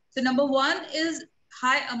 So number one is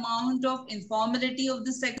high amount of informality of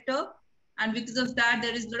the sector. And because of that,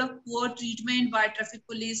 there is a lot of poor treatment by traffic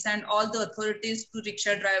police and all the authorities to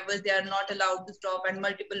rickshaw drivers. They are not allowed to stop at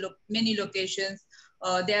many locations.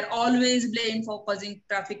 They are always blamed for causing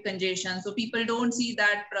traffic congestion. So people don't see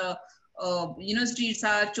that, streets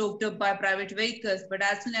are choked up by private vehicles, but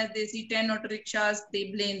as soon as they see 10 auto rickshaws,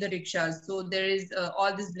 they blame the rickshaws. So there is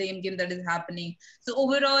all this blame game that is happening. So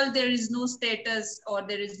overall, there is no status, or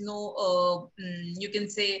there is no, you can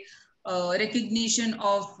say, recognition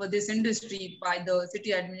of this industry by the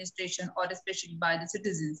city administration, or especially by the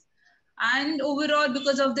citizens. And overall,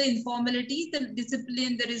 because of the informality, the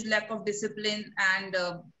discipline, there is lack of discipline, and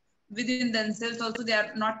within themselves also, they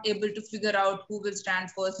are not able to figure out who will stand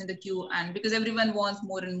first in the queue, and because everyone wants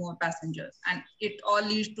more and more passengers, and it all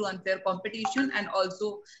leads to unfair competition and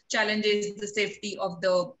also challenges the safety of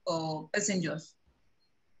the passengers.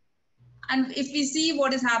 And if we see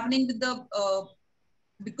what is happening with the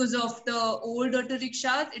because of the old auto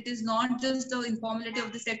rickshaws, it is not just the informality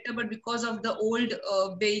of the sector, but because of the old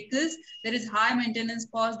vehicles, there is high maintenance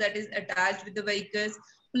cost that is attached with the vehicles.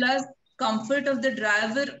 Plus, comfort of the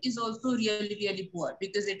driver is also really, really poor,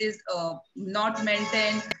 because it is not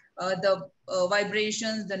maintained. The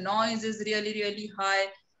vibrations, the noise is really, really high.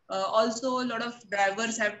 Also, a lot of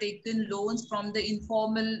drivers have taken loans from the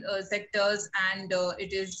informal sectors, and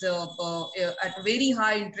it is at very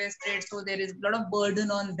high interest rates. So there is a lot of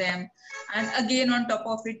burden on them. And again, on top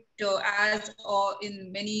of it, as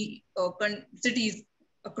in many cities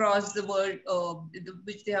across the world,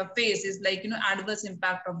 which they have faced, is like, adverse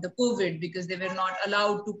impact of the COVID, because they were not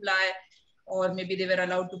allowed to fly, or maybe they were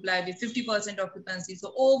allowed to fly with 50% occupancy.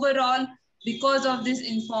 So overall, because of this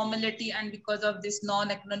informality and because of this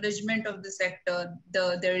non-acknowledgement of the sector,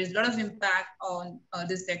 there is a lot of impact on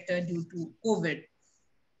this sector due to COVID.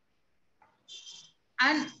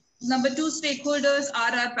 And number two stakeholders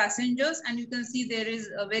are our passengers, and you can see there is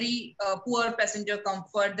a very poor passenger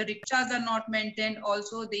comfort. The rickshaws are not maintained.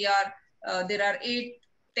 Also, there are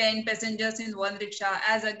 8-10 passengers in one rickshaw,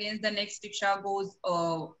 as against the next rickshaw goes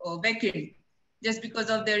vacant. Just because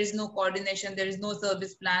of there is no coordination, there is no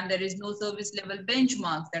service plan, there is no service level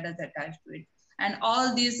benchmarks that is attached to it. And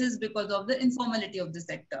all this is because of the informality of the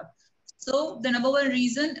sector. So the number one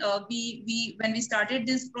reason, when we started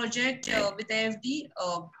this project with AFD,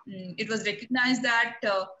 it was recognized that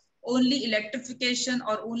only electrification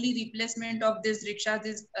or only replacement of these rickshaws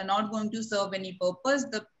is not going to serve any purpose.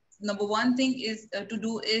 The number one thing is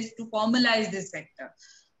to formalize this sector.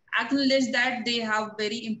 Acknowledge that they have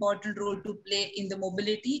very important role to play in the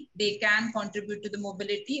mobility. They can contribute to the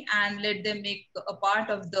mobility, and let them make a part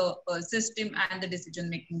of the system and the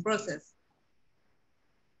decision-making process.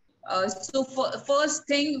 So first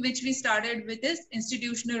thing which we started with is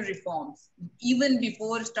institutional reforms, even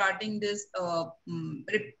before starting this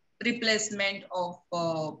replacement of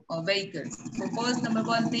vehicles. So first, number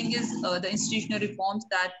one thing is the institutional reforms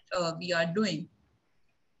that we are doing.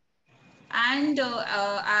 And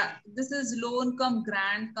this is loan come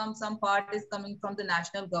grant come, some part is coming from the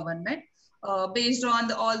national government. Based on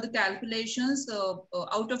all the calculations,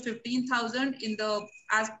 out of 15,000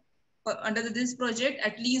 under this project,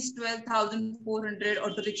 at least 12,400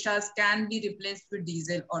 auto rickshaws can be replaced with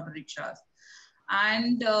diesel auto rickshaws.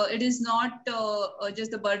 And it is not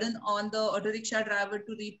just a burden on the auto rickshaw driver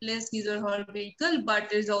to replace his or her vehicle,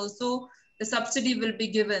 but is also the subsidy will be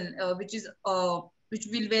given, which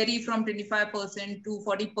will vary from 25% to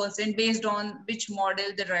 40% based on which model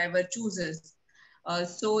the driver chooses.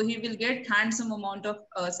 So he will get handsome amount of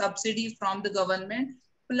subsidy from the government,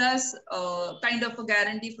 plus kind of a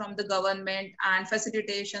guarantee from the government and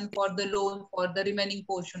facilitation for the loan for the remaining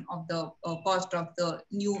portion of the cost of the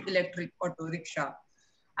new electric auto rickshaw.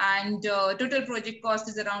 And total project cost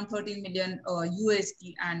is around 13 million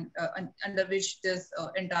USD, and under which this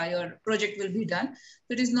entire project will be done.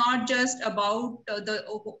 So it is not just about the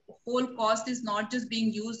whole cost is not just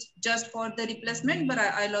being used just for the replacement, but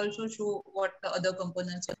I'll also show what the other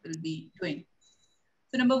components it will be doing.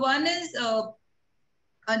 So number one is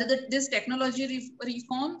under this technology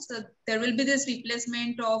reform, so there will be this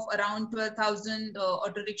replacement of around 12,000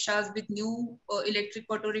 auto rickshaws with new electric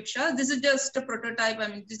auto rickshaws. This is just a prototype. I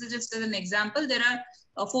mean, this is just as an example. There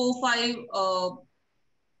are 4 or 5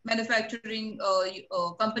 manufacturing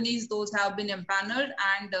companies. Those have been empaneled,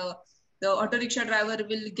 and the auto rickshaw driver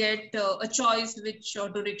will get a choice which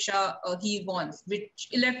auto rickshaw he wants, which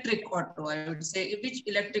electric auto, I would say, which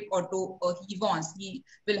electric auto he wants. He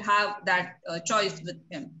will have that choice with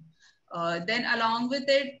him. Then along with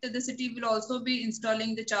it, the city will also be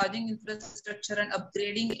installing the charging infrastructure and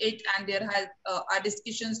upgrading it. And there are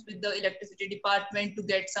discussions with the electricity department to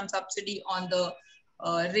get some subsidy on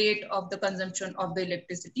the rate of the consumption of the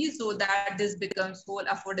electricity, so that this becomes whole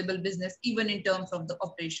affordable business, even in terms of the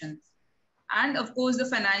operations. And of course, the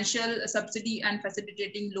financial subsidy and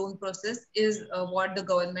facilitating loan process is what the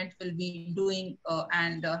government will be doing,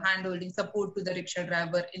 and hand-holding support to the rickshaw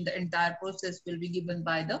driver in the entire process will be given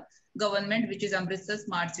by the government, which is Amritsar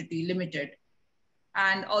Smart City Limited.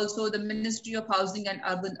 And also the Ministry of Housing and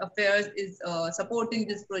Urban Affairs is supporting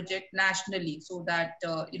this project nationally, so that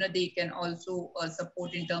they can also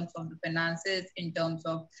support in terms of the finances, in terms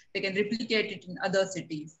of they can replicate it in other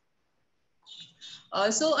cities.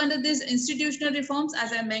 So under these institutional reforms,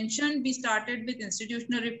 as I mentioned, we started with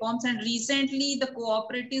institutional reforms, and recently the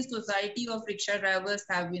Cooperative Society of Rickshaw Drivers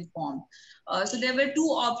have been formed. So there were 2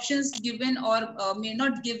 options given, or may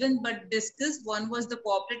not given, but discussed. One was the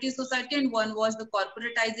Cooperative Society and one was the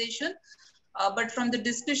corporatization. But from the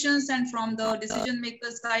discussions and from the decision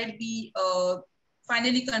maker side, we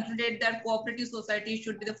finally concluded that cooperative society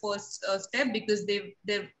should be the first step, because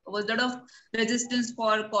there was a lot of resistance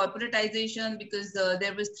for corporatization, because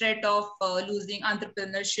there was threat of losing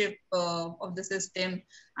entrepreneurship of the system,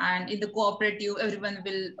 and in the cooperative everyone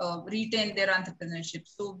will retain their entrepreneurship.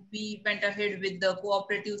 So we went ahead with the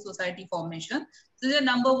cooperative society formation. So the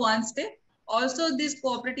number 1 step. Also, this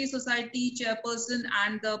cooperative society chairperson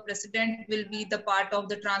and the president will be the part of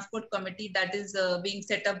the transport committee that is being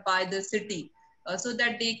set up by the city. So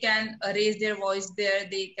that they can raise their voice there.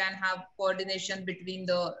 They can have coordination between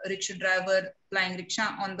the rickshaw driver plying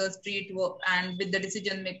rickshaw on the street and with the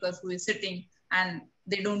decision makers who is sitting, and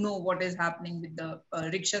they don't know what is happening with the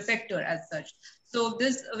rickshaw sector as such. So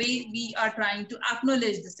this way we are trying to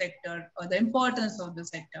acknowledge the sector, or the importance of the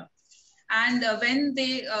sector. And when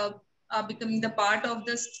they are becoming the part of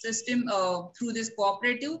the system through this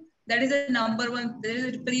cooperative, that is a number 1, there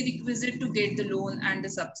is a prerequisite to get the loan and the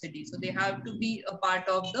subsidy. So they have to be a part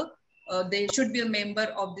of the, they should be a member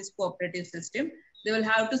of this cooperative system. They will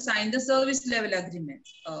have to sign the service level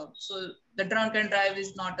agreements. So the drunk and drive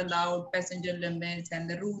is not allowed, passenger limits and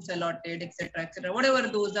the routes allotted, etc., etc. Whatever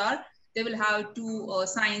those are, they will have to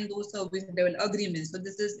sign those service level agreements. So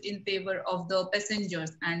this is in favor of the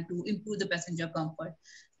passengers and to improve the passenger comfort.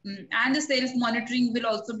 And the self-monitoring will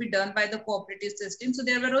also be done by the cooperative system. So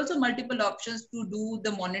there were also multiple options to do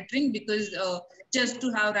the monitoring, because just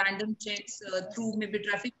to have random checks through maybe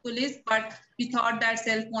traffic police, but we thought that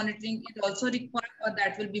self-monitoring is also required, or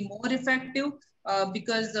that will be more effective,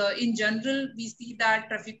 because in general, we see that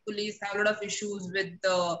traffic police have a lot of issues with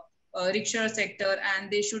the rickshaw sector, and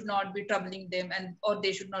they should not be troubling them, or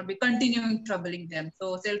they should not be continuing troubling them.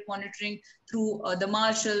 So self-monitoring through the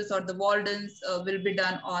marshals or the wardens will be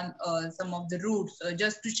done on some of the routes,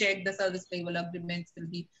 just to check the service level agreements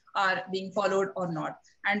are being followed or not.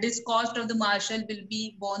 And this cost of the marshal will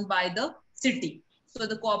be borne by the city. So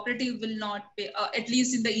the cooperative will not pay, at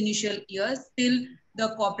least in the initial years, till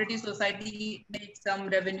the cooperative society makes some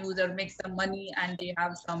revenues or makes some money, and they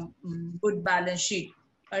have some good balance sheet.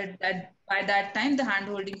 That by that time, the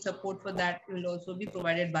hand-holding support for that will also be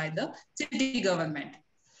provided by the city government.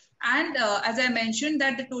 And as I mentioned,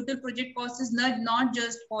 that the total project cost is not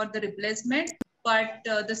just for the replacement, but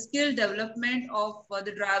the skill development of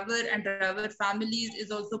the driver and driver families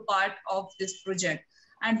is also part of this project.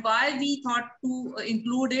 And why we thought to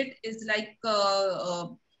include it is like,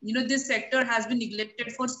 this sector has been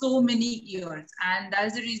neglected for so many years, and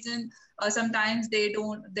that's the reason sometimes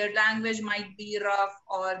their language might be rough,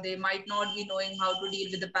 or they might not be knowing how to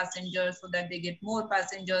deal with the passengers so that they get more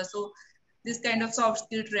passengers. So this kind of soft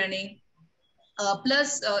skill training,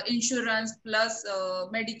 plus insurance, plus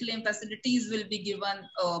medical claim facilities will be given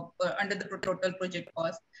under the total project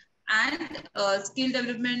cost. And skill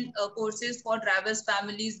development courses for drivers'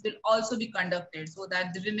 families will also be conducted, so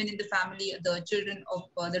that the women in the family, the children of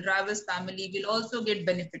the driver's family will also get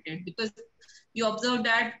benefited, because you observe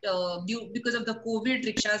that because of the COVID,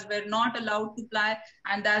 rickshaws were not allowed to ply,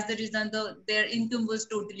 and that's the reason their income was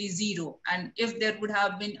totally zero. And if there would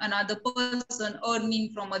have been another person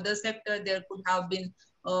earning from other sector, there could have been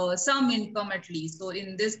some income at least. So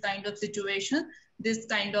in this kind of situation, this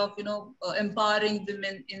kind of empowering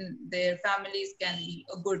women in their families can be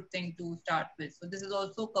a good thing to start with. So this is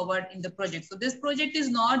also covered in the project. So this project is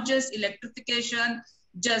not just electrification,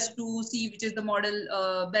 just to see which is the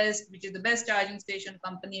model best, which is the best charging station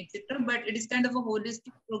company, etc. But it is kind of a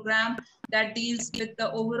holistic program that deals with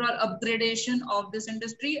the overall upgradation of this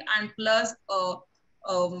industry, and plus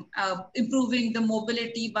improving the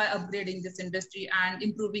mobility by upgrading this industry and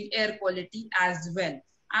improving air quality as well.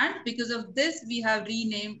 And because of this, we have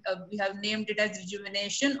named it as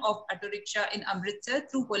rejuvenation of auto rickshaw in Amritsar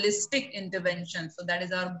through holistic intervention. So that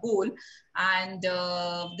is our goal. And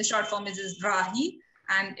the short form is Rahi.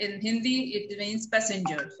 And in Hindi, it means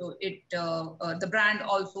passenger. So the brand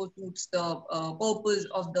also suits the purpose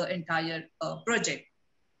of the entire project.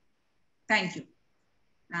 Thank you.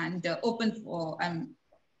 And I'm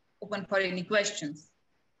open for any questions.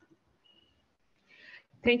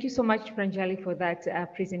 Thank you so much, Pranjali, for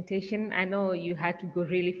that presentation. I know you had to go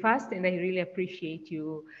really fast, and I really appreciate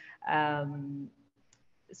you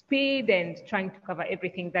speed and trying to cover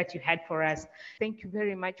everything that you had for us. Thank you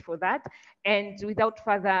very much for that. And without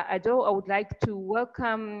further ado, I would like to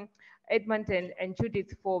welcome Edmund and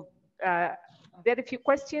Judith for very few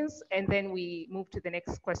questions, and then we move to the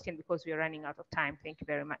next question because we are running out of time. Thank you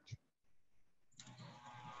very much.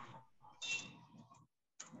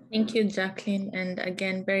 Thank you, Jacqueline. And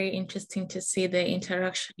again, very interesting to see the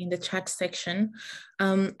interaction in the chat section.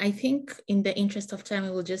 I think in the interest of time, we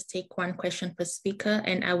will just take one question per speaker,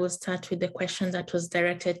 and I will start with the question that was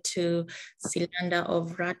directed to Silanda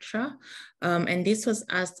of Ratra. And this was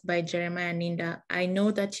asked by Jeremiah Ninda. I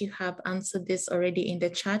know that you have answered this already in the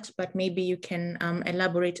chat, but maybe you can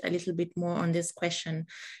elaborate a little bit more on this question.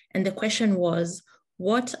 And the question was,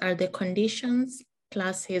 what are the conditions,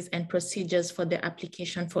 classes, and procedures for the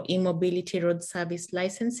application for e-mobility road service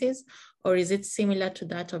licenses, or is it similar to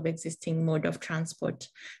that of existing mode of transport?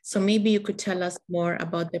 So maybe you could tell us more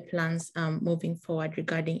about the plans moving forward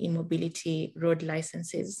regarding e-mobility road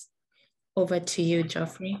licenses. Over to you,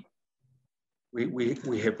 Geoffrey.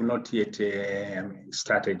 We have not yet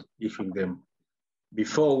started issuing them.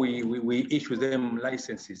 Before we issue them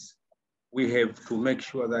licenses, we have to make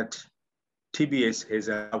sure that TBS has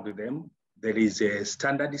allowed them. There is a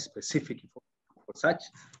standard specific for such,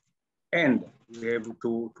 and we have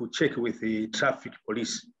to check with the traffic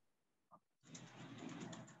police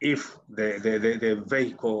if the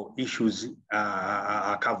vehicle issues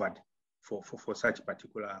are covered for such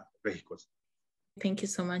particular vehicles. Thank you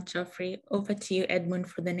so much, Geoffrey. Over to you, Edmund,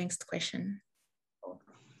 for the next question.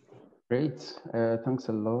 Great, thanks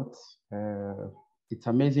a lot. It's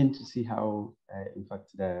amazing to see how, in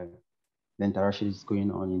fact, the interaction is going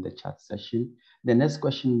on in the chat session. The next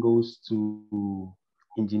question goes to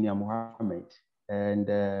Engineer Mohammed, and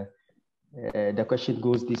the question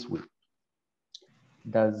goes this way.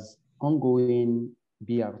 Does ongoing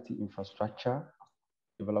BRT infrastructure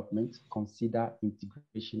development consider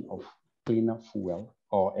integration of cleaner fuel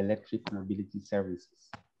or electric mobility services?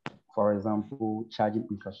 For example, charging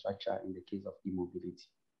infrastructure in the case of e-mobility.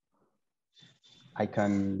 I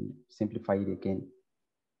can simplify it again.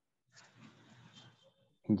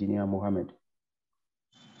 Engineer Mohammed.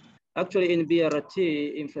 Actually, in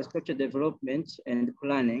BRT infrastructure development and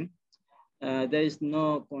planning, there is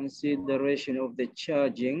no consideration of the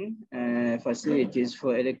charging facilities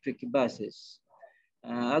for electric buses.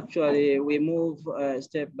 Actually, we move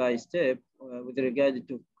step by step with regard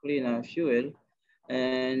to cleaner fuel.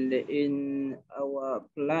 And in our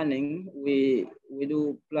planning, we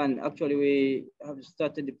do plan. Actually, we have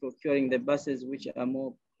started procuring the buses which are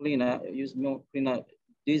more cleaner, use more cleaner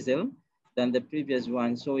diesel than the previous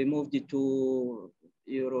one. So we moved it to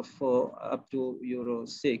Euro 4 up to Euro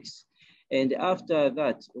 6. And after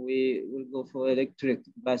that, we will go for electric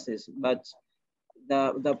buses. But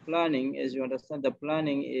the planning, as you understand, the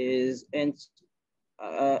planning is,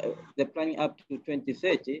 the planning up to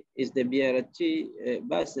 2030 is the BRT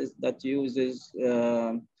buses that uses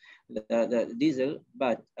the diesel.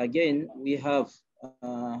 But again, we have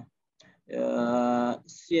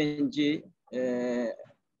CNG,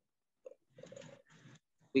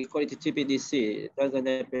 we call it TPDC,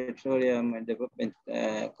 Tanzania Petroleum and Development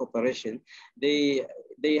Corporation. They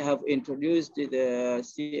they have introduced the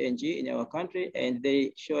CNG in our country, and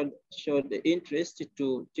they showed the interest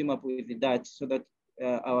to team up with that so that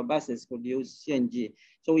our buses could use CNG.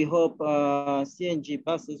 So we hope CNG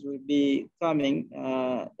buses will be coming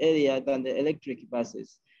earlier than the electric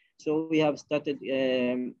buses. So we have started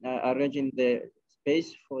arranging the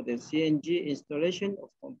space for the CNG installation of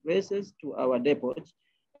compressors to our depots.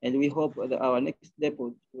 And we hope that our next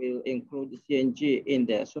depot will include CNG in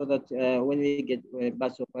there so that when we get a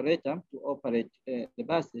bus operator to operate the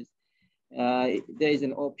buses, there is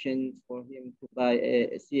an option for him to buy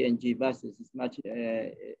a CNG buses. It's much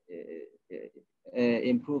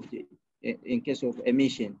improved in case of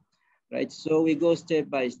emission, right? So we go step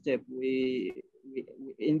by step. We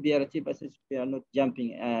in BRT buses, we are not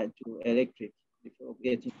jumping to electric before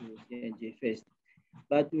getting to CNG first.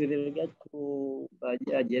 But with regard to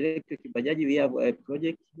Bajaj, electric Bajaj, we have a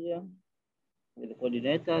project here with the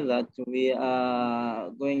coordinator that we are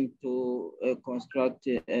going to construct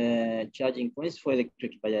charging points for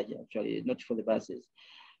electric Bajaj, actually, not for the buses,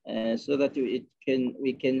 so that we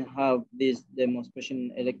can have these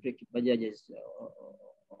demonstration electric Bajajes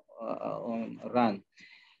on run.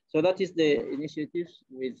 So that is the initiatives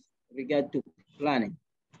with regard to planning.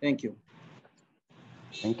 Thank you.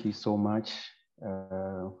 Thank you so much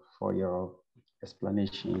for your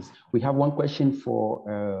explanations. We have one question for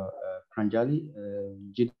Pranjali.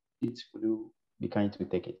 Judith, will you be kind to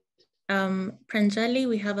take it? Pranjali,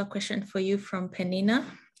 we have a question for you from Penina,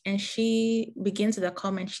 and she begins with a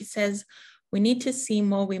comment. She says, we need to see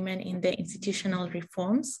more women in the institutional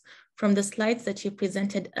reforms. From the slides that you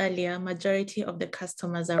presented earlier, majority of the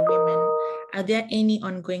customers are women. Are there any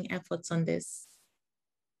ongoing efforts on this?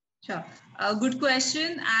 Sure, good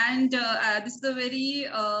question, and this is a very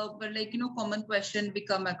common question we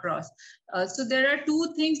come across. So there are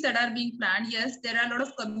two things that are being planned. Yes, there are a lot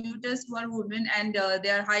of commuters who are women, and they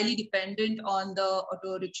are highly dependent on the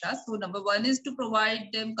auto rickshaws. So number one is to provide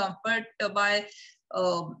them comfort by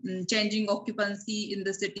changing occupancy in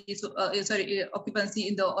the city, so occupancy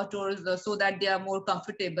in the autos so that they are more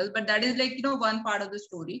comfortable. But that is one part of the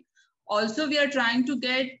story. Also, we are trying to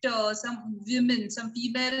get some women, some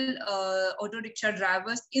female auto rickshaw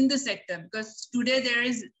drivers in the sector, because today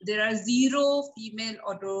there are zero female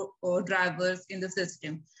auto drivers in the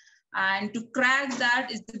system. And to crack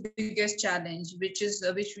that is the biggest challenge, which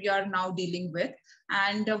we are now dealing with.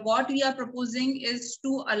 And what we are proposing is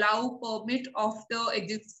to allow permit of the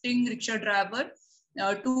existing rickshaw driver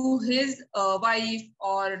to his wife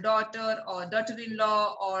or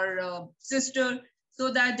daughter-in-law or sister, so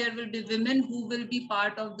that there will be women who will be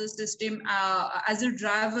part of the system as a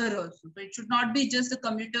driver also. So it should not be just the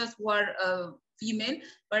commuters who are female,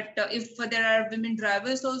 but if there are women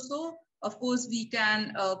drivers also, of course, we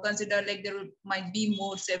can consider there might be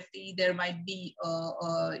more safety, there might be,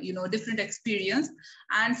 different experience.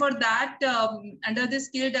 And for that, under the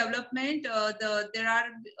skill development, there are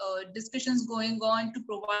discussions going on to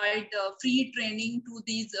provide free training to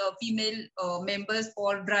these female members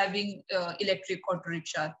for driving electric auto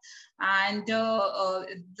rickshaw. And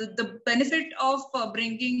the benefit of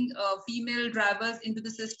bringing female drivers into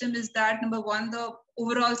the system is that, number one, the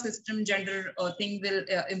overall system gender thing will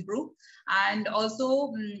improve. And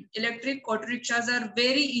also electric auto rickshaws are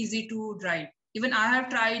very easy to drive. Even I have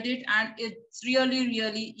tried it, and it's really,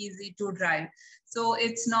 really easy to drive. So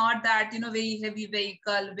it's not that, very heavy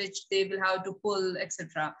vehicle, which they will have to pull,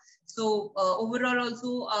 etc. So overall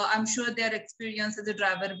also, I'm sure their experience as a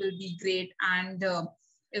driver will be great. And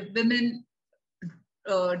if women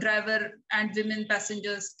driver and women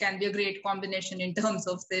passengers can be a great combination in terms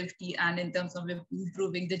of safety and in terms of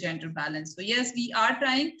improving the gender balance. So yes, we are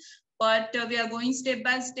trying, but we are going step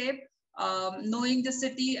by step, knowing the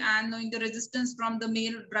city and knowing the resistance from the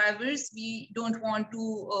male drivers. We don't want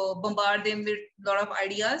to bombard them with a lot of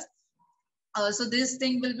ideas. So this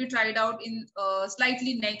thing will be tried out in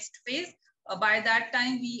slightly next phase. By that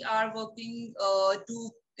time, we are working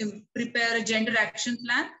to prepare a gender action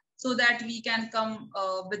plan, so that we can come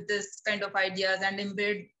with this kind of ideas and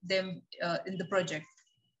embed them in the project.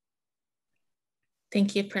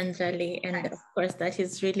 Thank you, Pranjali. And of course, that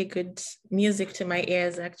is really good music to my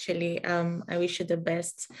ears, actually. I wish you the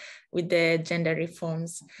best with the gender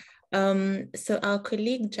reforms. So our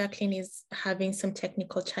colleague Jacqueline is having some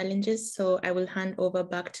technical challenges, so I will hand over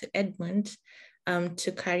back to Edmund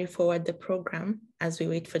to carry forward the program as we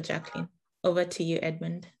wait for Jacqueline. Over to you,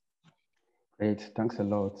 Edmund. Great, thanks a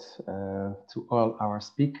lot to all our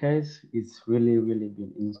speakers. It's really, really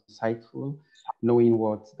been insightful knowing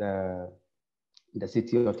what the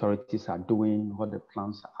city authorities are doing, what the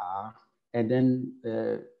plans are, and then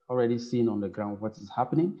already seeing on the ground what is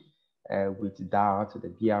happening. with DART, the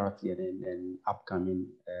BRT, and upcoming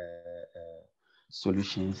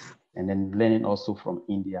solutions, and then learning also from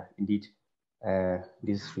India. Indeed,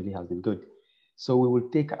 this really has been good. So we will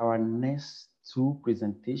take our next two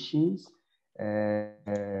presentations.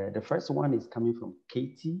 The first one is coming from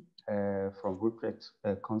Katie from Rupert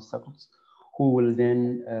Consultants, who will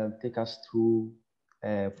then take us through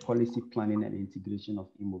policy planning and integration of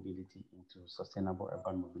e-mobility into sustainable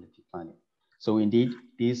urban mobility planning. So indeed,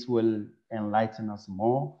 this will enlighten us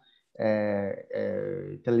more,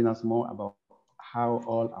 telling us more about how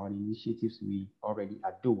all our initiatives we already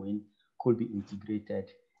are doing could be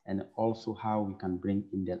integrated, and also how we can bring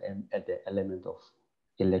in the element of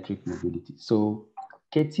electric mobility. So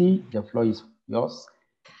Katie, the floor is yours.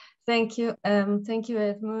 Thank you,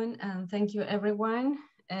 Edmund, and thank you everyone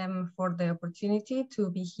for the opportunity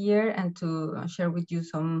to be here and to share with you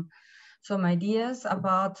some ideas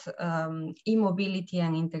about e-mobility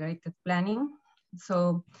and integrated planning.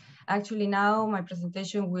 So actually now my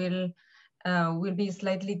presentation will be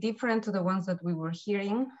slightly different to the ones that we were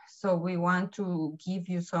hearing. So we want to give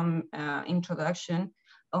you some introduction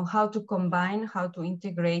on how to combine, how to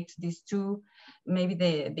integrate these two, maybe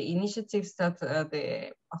the initiatives that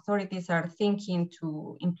the authorities are thinking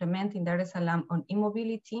to implement in Dar es Salaam on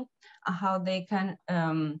e-mobility, and how they can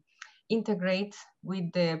integrate with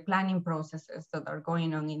the planning processes that are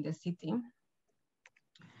going on in the city.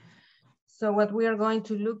 So what we are going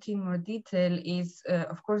to look in more detail is,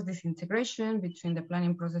 of course, this integration between the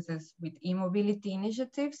planning processes with e-mobility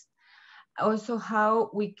initiatives, also how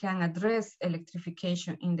we can address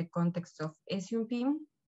electrification in the context of SUMP,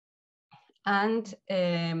 and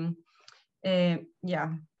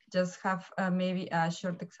yeah, just have maybe a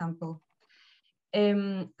short example.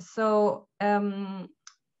 So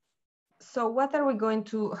what are we going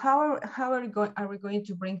to, how are we going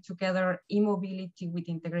to bring together e-mobility with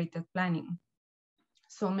integrated planning?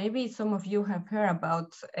 So maybe some of you have heard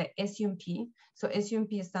about SUMP. So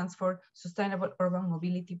SUMP stands for Sustainable Urban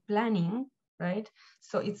Mobility Planning, right?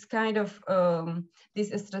 So it's kind of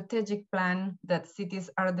this strategic plan that cities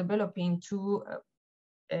are developing to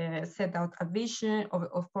set out a vision,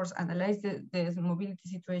 of course, analyze the mobility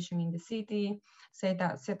situation in the city, set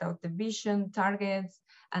out the vision, targets,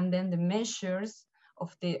 and then the measures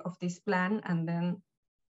of this plan, and then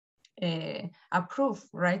approve,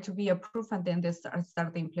 right? To be approved, and then they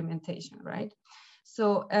start the implementation, right?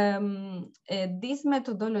 So this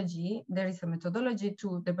methodology, there is a methodology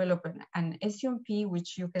to develop an SUMP,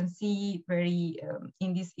 which you can see very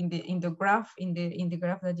in the graph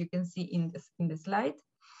that you can see in the slide.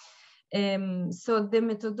 So the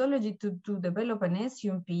methodology to develop an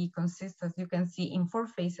SUMP consists, as you can see, in 4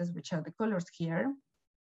 phases, which are the colors here,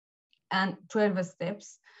 and 12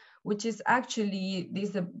 steps, which is actually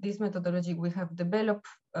this methodology we have developed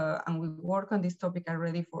and we work on this topic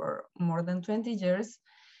already for more than 20 years.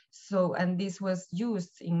 So, and this was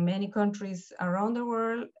used in many countries around the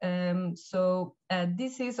world.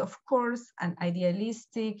 This is, of course, an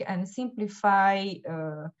idealistic and simplified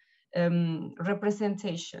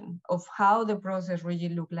representation of how the process really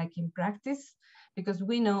look like in practice, because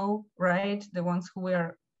we know, right, the ones who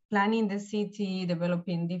are planning the city,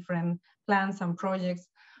 developing different plans and projects,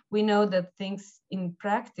 we know that things in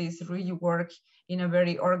practice really work in a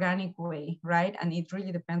very organic way, right? And it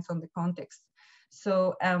really depends on the context.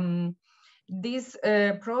 So this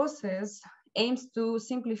process aims to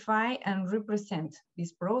simplify and represent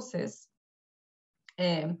this process.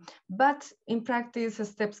 But in practice,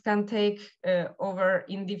 steps can take over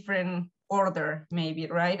in different order, maybe,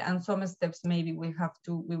 right? And some steps maybe we will have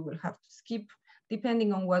to skip,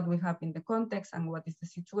 depending on what we have in the context and what is the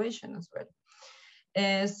situation as well.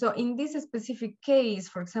 So in this specific case,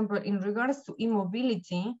 for example, in regards to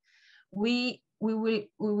e-mobility, we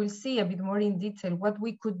will see a bit more in detail what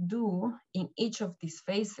we could do in each of these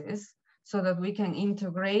phases so that we can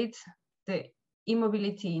integrate the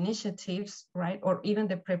e-mobility initiatives, right? Or even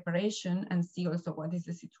the preparation, and see also what is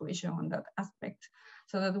the situation on that aspect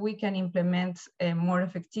so that we can implement more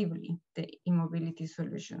effectively the e-mobility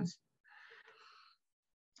solutions.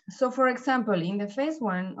 So for example, in the phase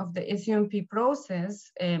 1 of the SUMP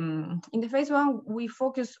process, in the phase 1, we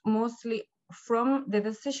focus mostly from the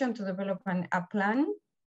decision to develop a plan,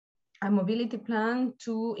 a mobility plan,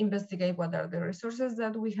 to investigate what are the resources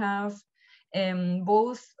that we have,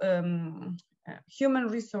 both human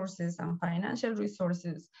resources and financial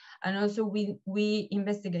resources. And also we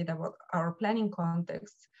investigate about our planning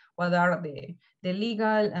context, what are the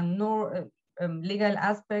legal and legal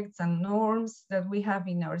aspects and norms that we have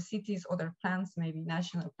in our cities, other plans, maybe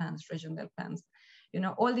national plans, regional plans, you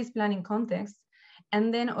know, all these planning contexts.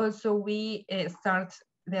 And then also we start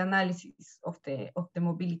the analysis of the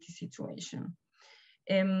mobility situation.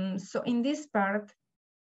 So in this part,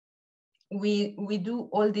 we do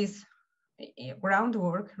all this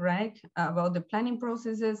groundwork, right, about the planning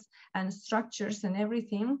processes and structures and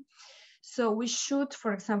everything. So we should,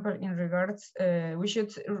 for example, in regards, we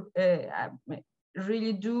should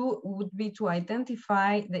really do would be to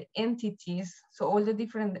identify the entities, so all the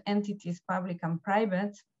different entities, public and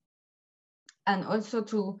private, and also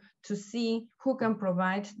to see who can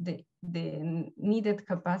provide the needed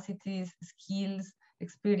capacities, skills,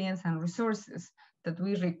 experience, and resources that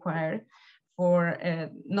we require for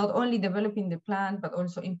not only developing the plan, but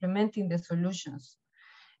also implementing the solutions.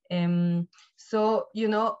 So, you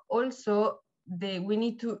know, also we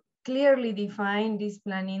need to clearly define this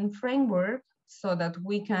planning framework so that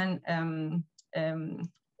we can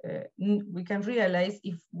realize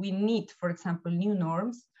if we need, for example, new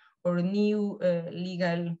norms or new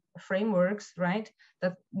legal frameworks, right,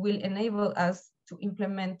 that will enable us to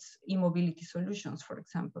implement e-mobility solutions, for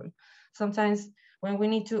example. Sometimes when we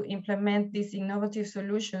need to implement these innovative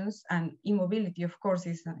solutions, and e-mobility, of course,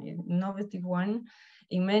 is an innovative one,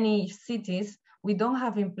 in many cities, we don't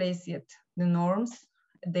have in place yet the norms,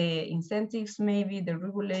 the incentives, maybe the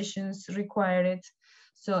regulations required.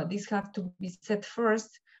 So these have to be set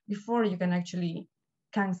first before you can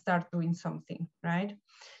start doing something, right?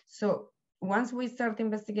 So once we start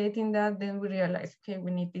investigating that, then we realize, okay,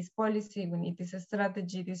 we need this policy, we need this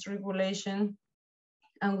strategy, this regulation,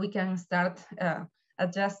 and we can start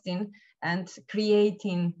adjusting and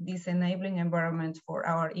creating this enabling environment for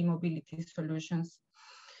our e-mobility solutions.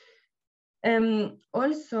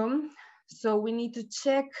 Also, so we need to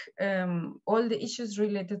check all the issues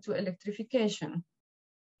related to electrification.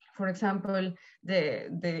 For example,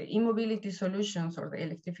 the e-mobility solutions or the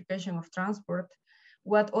electrification of transport,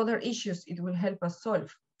 what other issues it will help us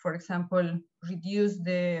solve. For example, reduce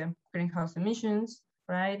the greenhouse emissions,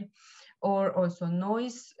 right? Or also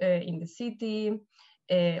noise in the city,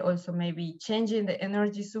 also maybe changing the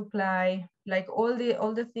energy supply, like all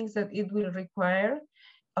the things that it will require,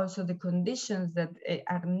 also the conditions that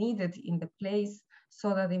are needed in the place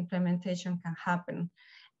so that implementation can happen.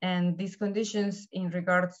 And these conditions in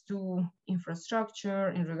regards to infrastructure,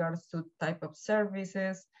 in regards to type of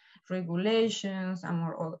services, regulations, and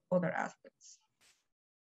more other aspects.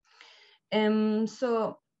 We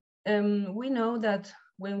know that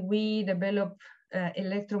when we develop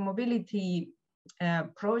electromobility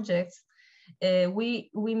projects, we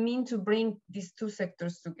mean to bring these two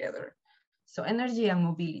sectors together. So energy and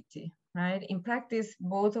mobility, right? In practice,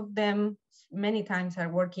 both of them many times are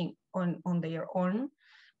working on their own,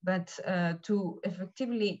 but to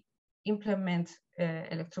effectively implement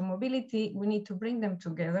electromobility, we need to bring them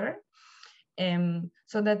together.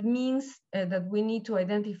 So that means that we need to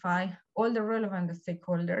identify all the relevant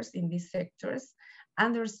stakeholders in these sectors,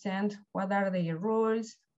 understand what are their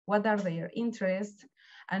roles, what are their interests,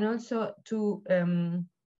 and also to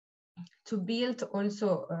build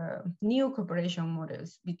also new cooperation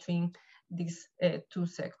models between these two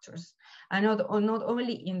sectors, and not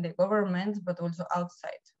only in the government, but also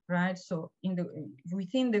outside, right? So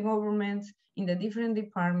within the government, in the different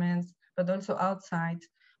departments, but also outside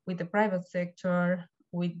with the private sector,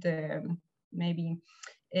 with the maybe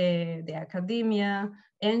the academia,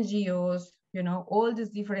 NGOs, you know, all these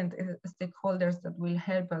different stakeholders that will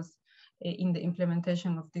help us in the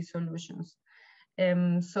implementation of these solutions.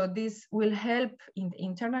 So this will help in the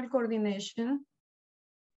internal coordination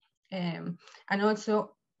and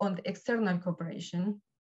also on the external cooperation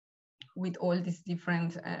with all these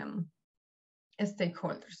different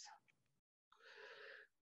stakeholders.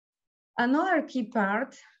 Another key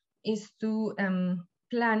part is to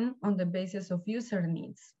plan on the basis of user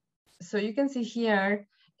needs. So you can see here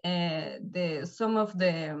some of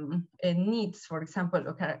the needs, for example,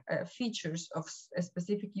 features of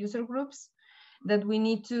specific user groups that we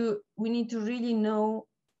need to really know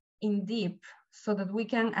in deep so that we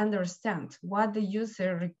can understand what the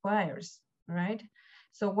user requires, right?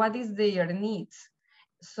 So what is their needs?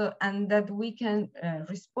 So, and that we can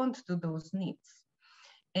respond to those needs.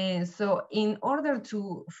 And so in order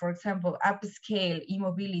to, for example, upscale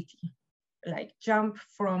e-mobility, like jump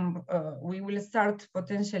from, we will start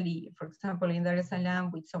potentially, for example, in Dar es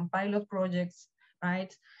Salaam with some pilot projects,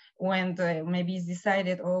 right? When maybe it's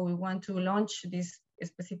decided, oh, we want to launch this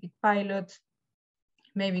specific pilot,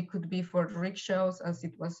 maybe it could be for rickshaws, as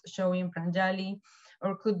it was showing Pranjali,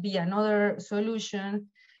 or could be another solution,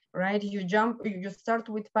 right? You start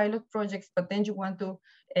with pilot projects, but then you want to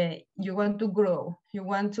grow. You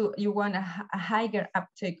want a higher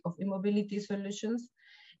uptake of e-mobility solutions.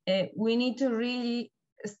 We need to really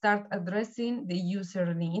start addressing the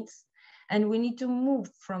user needs. And we need to move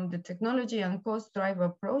from the technology and cost drive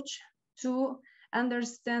approach to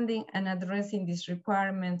understanding and addressing these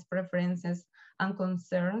requirements, preferences, and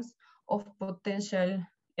concerns of potential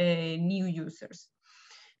new users.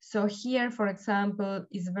 So here, for example,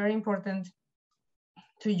 it's very important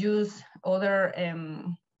to use other,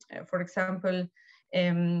 for example,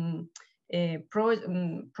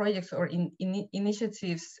 projects or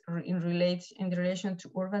initiatives in relation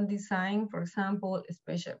to urban design, for example,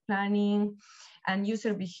 spatial planning and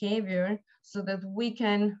user behavior, so that we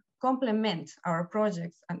can complement our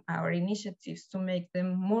projects and our initiatives to make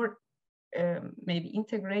them more maybe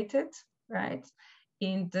integrated, right?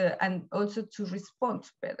 And also to respond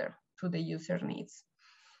better to the user needs.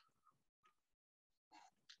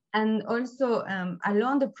 And also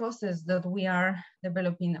along the process that we are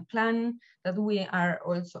developing a plan, that we are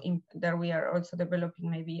also developing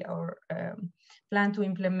maybe our plan to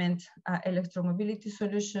implement electromobility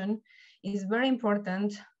solution, it is very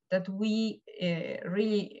important that we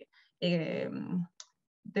really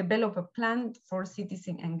develop a plan for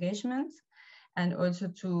citizen engagement, and also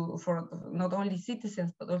for not only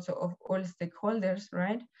citizens, but also of all stakeholders,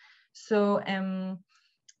 right? So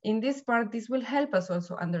in this part, this will help us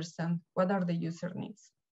also understand what are the user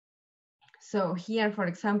needs. So here, for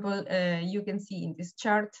example, you can see in this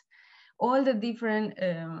chart, all the different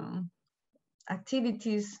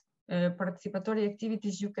activities, participatory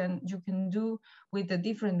activities you can do with the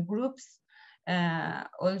different groups,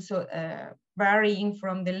 also varying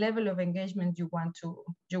from the level of engagement you want to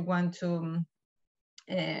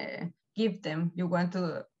give them, you want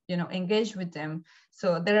to engage with them.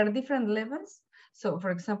 So there are different levels. So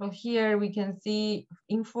for example, here we can see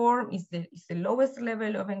inform is the lowest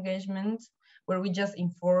level of engagement, where we just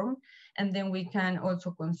inform, and then we can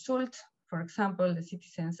also consult, for example, the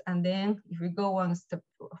citizens. And then if we go one step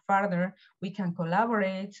further, we can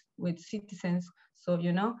collaborate with citizens. So,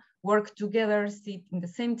 work together, sit in the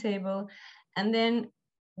same table. And then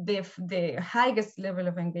the highest level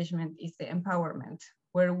of engagement is the empowerment,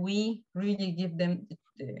 where we really give them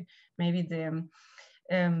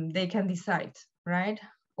they can decide, right,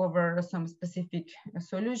 over some specific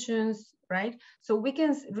solutions, right? So we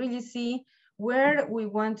can really see where we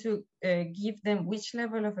want to give them which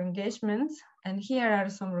level of engagement. And here are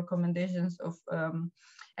some recommendations of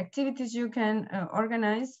activities you can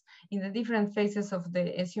organize in the different phases of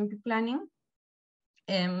the SUMP planning.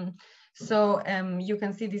 So you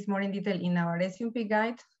can see this more in detail in our SUMP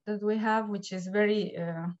guide that we have, which is very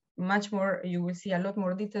much more, you will see a lot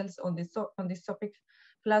more details on this topic,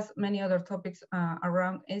 plus many other topics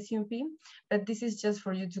around SUMP. But this is just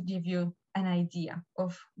for you to give you an idea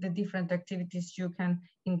of the different activities you can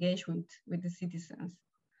engage with the citizens.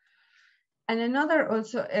 And another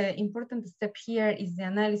also important step here is the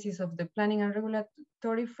analysis of the planning and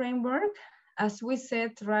regulatory framework. As we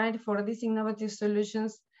said, right, for these innovative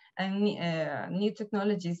solutions and new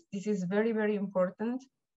technologies, this is very, very important.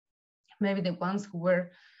 Maybe the ones who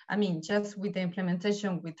were, just with the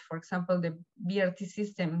implementation with, for example, the BRT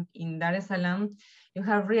system in Dar es Salaam, you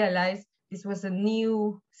have realized this was a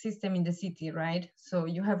new system in the city, right? So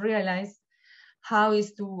you have realized how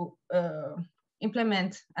is to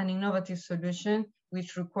implement an innovative solution,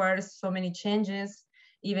 which requires so many changes,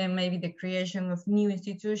 even maybe the creation of new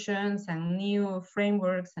institutions and new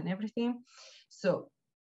frameworks and everything. So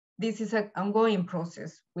this is an ongoing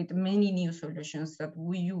process with many new solutions that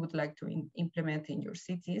you would like to implement in your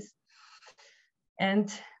cities.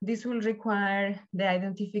 And this will require the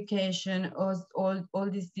identification of all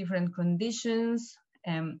these different conditions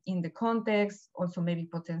in the context, also maybe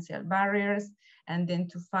potential barriers, and then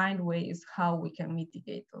to find ways how we can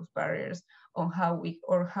mitigate those barriers, or how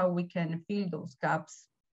we can fill those gaps,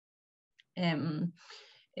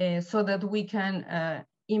 so that we can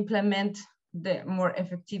implement more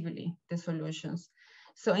effectively the solutions.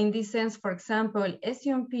 So in this sense, for example,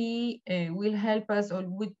 SUMP will help us, or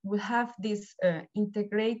will have this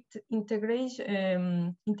integrating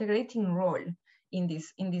role in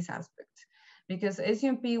this aspect, because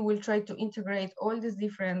SUMP will try to integrate all these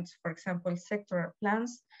different, for example, sectoral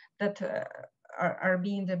plans that are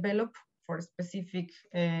being developed for specific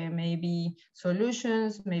maybe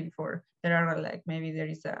solutions. Maybe there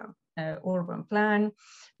is a urban plan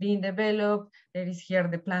being developed. There is here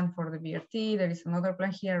the plan for the BRT. There is another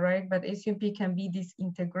plan here, right? But SUMP can be this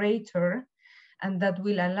integrator, and that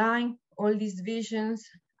will align all these visions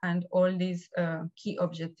and all these key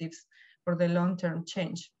objectives for the long-term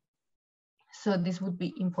change. So this would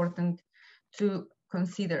be important to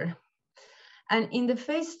consider. And in the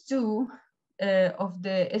phase 2 of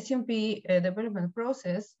the SUMP development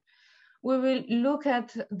process, we will look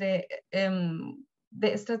at the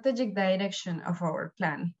strategic direction of our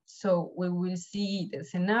plan. So we will see the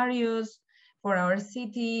scenarios for our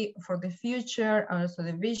city, for the future, also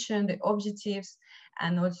the vision, the objectives,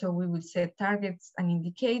 and also we will set targets and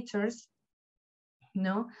indicators.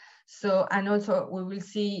 No, so, and also we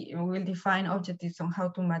will define objectives on how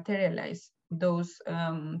to materialize those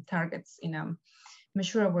targets in a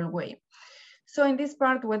measurable way. So in this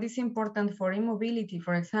part, what is important for e-mobility,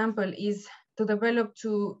 for example, is to develop,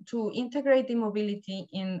 to integrate e-mobility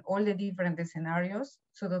in all the different scenarios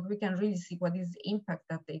so that we can really see what is the impact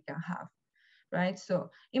that they can have, right?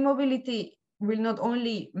 So e-mobility will not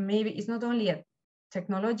only, maybe it's not only a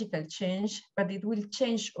technological change, but it will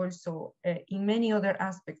change also in many other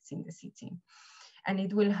aspects in the city. And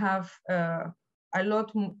it will have a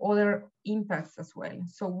lot other impacts as well.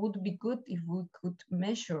 So it would be good if we could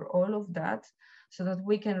measure all of that so that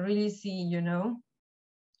we can really see, you know,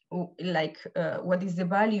 like what is the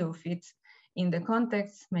value of it in the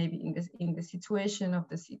context, maybe in the situation of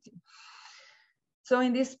the city. So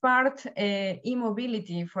in this part,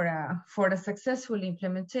 e-mobility for a successful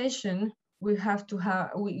implementation, we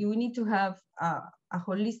need to have a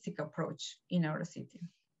holistic approach in our city.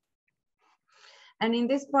 And in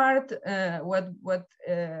this part,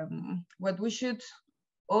 what we should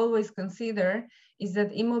always consider is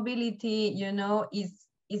that e-mobility, you know, is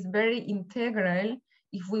very integral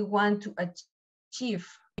if we want to achieve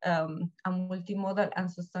a multimodal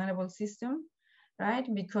and sustainable system, right?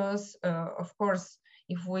 Because of course,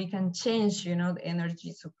 if we can change, you know, the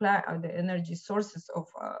energy supply or the energy sources of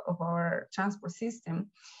our transport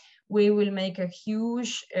system, we will make a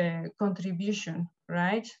huge contribution,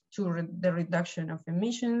 right, to the reduction of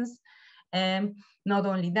emissions. And not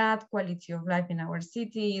only that, quality of life in our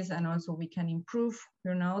cities, and also we can improve,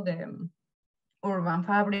 you know, the urban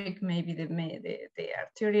fabric, maybe the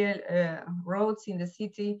arterial roads in the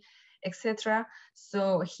city, etc.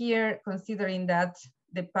 So here, considering that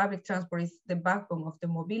the public transport is the backbone of the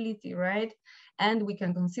mobility, right? And we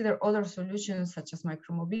can consider other solutions such as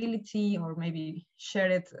micromobility or maybe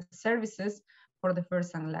shared services for the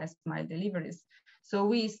first and last mile deliveries. So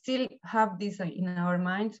we still have this in our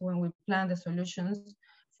minds when we plan the solutions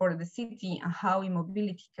for the city and how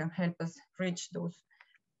e-mobility can help us reach those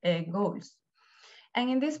goals. And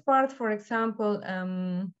in this part, for example,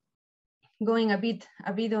 going a bit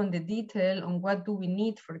on the detail on what do we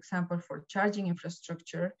need, for example, for charging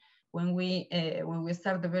infrastructure when we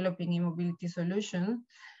start developing e-mobility solution,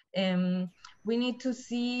 we need to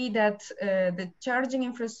see that the charging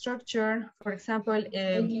infrastructure, for example,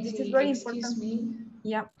 this is very important. Excuse me.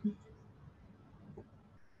 Yeah.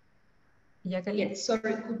 Yeah, Kelly? Yes,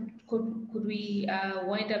 sorry, could we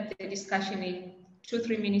wind up the discussion in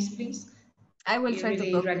 2-3 minutes, please? I will try to talk.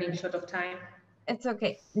 We're really running short of time. It's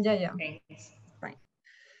okay. Yeah. Thanks. Fine.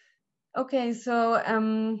 Okay, so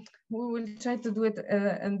we will try to do it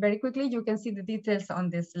and very quickly. You can see the details on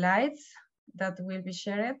the slides that will be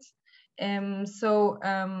shared. I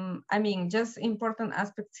mean, just important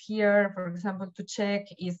aspects here, for example, to check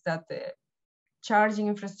is that the charging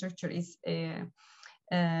infrastructure is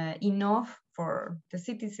enough for the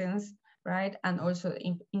citizens, right? And also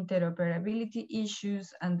interoperability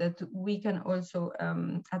issues, and that we can also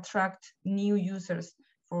attract new users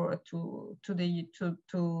to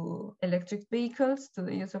electric vehicles, to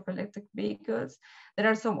the use of electric vehicles. There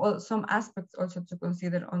are some aspects also to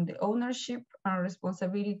consider on the ownership and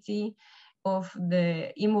responsibility of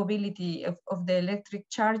the e-mobility of the electric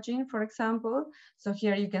charging, for example. So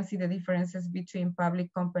here you can see the differences between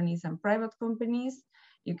public companies and private companies.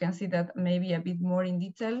 You can see that maybe a bit more in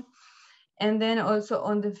detail. And then also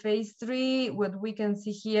on the phase 3, what we can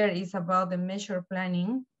see here is about the measure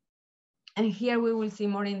planning. And here we will see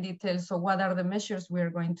more in detail. So what are the measures we are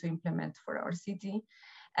going to implement for our city?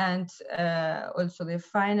 And also the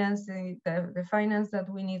finance that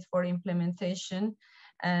we need for implementation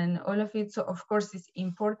and all of it. So of course, it's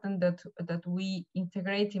important that we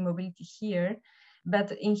integrate e-mobility here.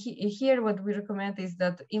 But here, what we recommend is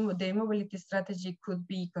that the e-mobility strategy could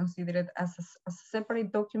be considered as a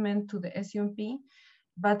separate document to the SUMP,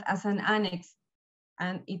 but as an annex,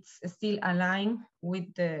 and it's still aligned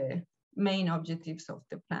with the main objectives of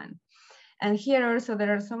the plan. And here also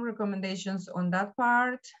there are some recommendations on that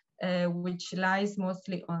part, which lies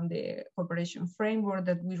mostly on the cooperation framework,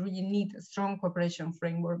 that we really need a strong cooperation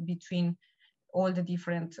framework between all the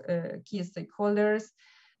different key stakeholders.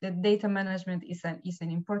 The data management is an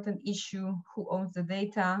important issue, who owns the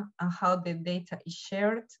data and how the data is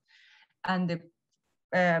shared. And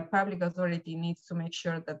the public authority needs to make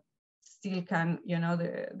sure that still can,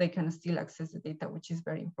 they can still access the data, which is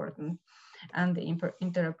very important. and the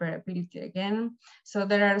interoperability again. So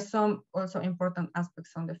there are some also important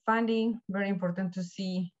aspects on the funding. Very important to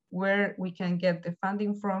see where we can get the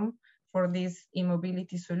funding from for these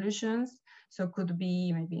e-mobility solutions. So could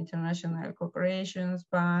be maybe international corporations,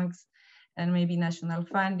 banks, and maybe national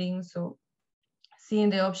funding. So seeing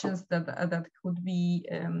the options that could be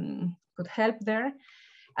could help there.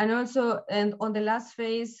 And also, and on the last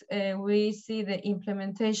phase, we see the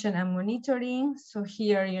implementation and monitoring. So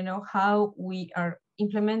here, you know, how we are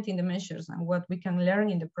implementing the measures and what we can learn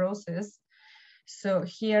in the process. So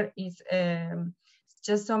here is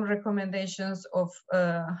just some recommendations of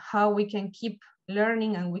how we can keep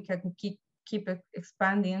learning and we can keep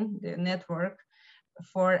expanding the network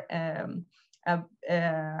for a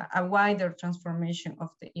wider transformation of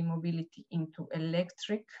the e-mobility into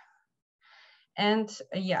electric. And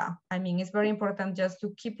yeah, I mean, it's very important just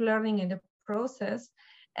to keep learning in the process.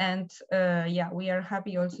 And yeah, we are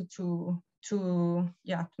happy also to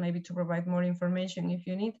maybe to provide more information if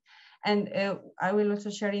you need. And I will also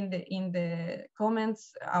share in the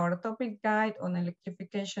comments our topic guide on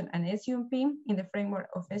electrification and SUMP in the framework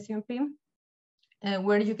of SUMP,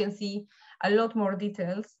 where you can see a lot more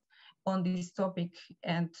details on this topic.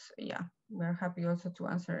 And yeah, we're happy also to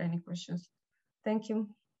answer any questions. Thank you.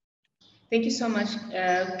 Thank you so much,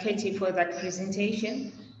 Katie, for that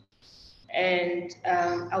presentation. And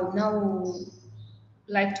I would now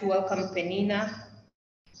like to welcome Penina,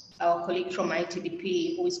 our colleague from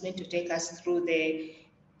ITDP, who is going to take us through the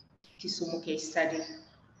Kisumu case study.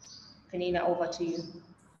 Penina, over to you.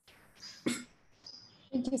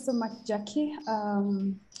 Thank you so much, Jackie.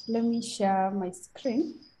 Let me share my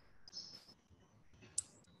screen.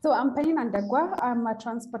 So I'm Penina Ndagwa. I'm a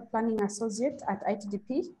transport planning associate at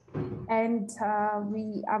ITDP. And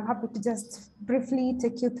I'm happy to just briefly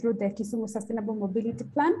take you through the Kisumu Sustainable Mobility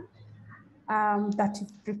Plan that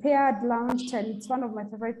we've prepared, launched, and it's one of my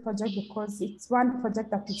favorite projects because it's one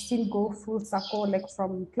project that we've seen go full circle, like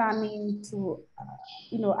from planning to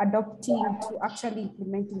adopting to actually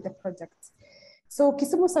implementing the project. So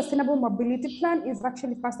Kisumu Sustainable Mobility Plan is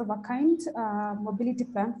actually first of a kind mobility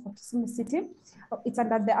plan for Kisumu City. It's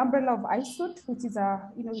under the umbrella of ISUT, which is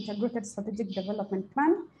a integrated strategic development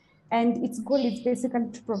plan. And its goal is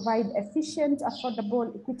basically to provide efficient,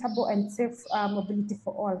 affordable, equitable, and safe mobility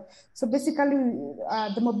for all. So basically,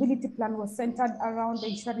 the mobility plan was centered around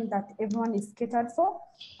ensuring that everyone is catered for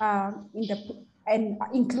and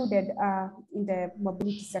included in the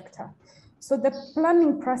mobility sector. So the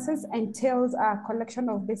planning process entails a collection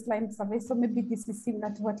of baseline surveys. So maybe this is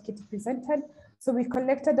similar to what Katie presented. So we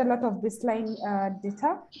collected a lot of baseline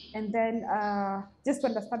data, and then just to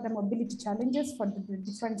understand the mobility challenges for the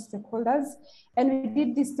different stakeholders. And we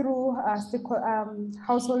did this through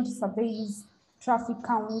household surveys, traffic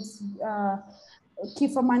counts, key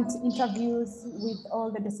informant interviews with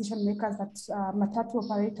all the decision makers, that matatu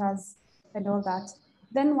operators and all that.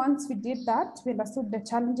 Then once we did that, we understood the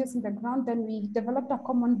challenges in the ground, then we developed a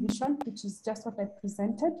common vision, which is just what I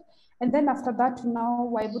presented. And then after that, now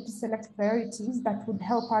we're able to select priorities that would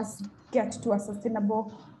help us get to a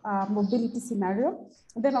sustainable mobility scenario.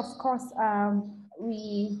 And then of course,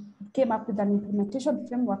 we came up with an implementation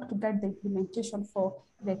framework to guide the implementation for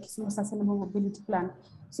the Kisumu Sustainable Mobility Plan.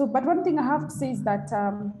 So, but one thing I have to say is that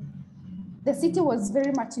the city was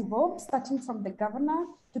very much involved, starting from the governor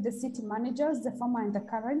to the city managers, the former and the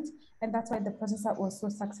current, and that's why the process was so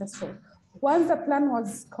successful. Once the plan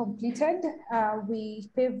was completed, we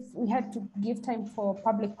had to give time for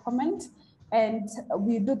public comment, and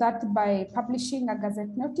we do that by publishing a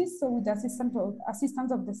gazette notice. So with the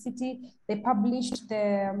assistance of the city, they published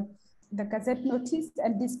the gazette notice,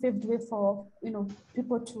 and this paved way for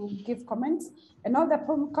people to give comments, and all the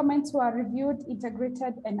comments were reviewed,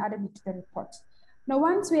 integrated, and added to the report. Now,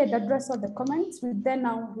 once we had addressed all the comments, we then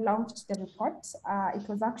now launched the report. It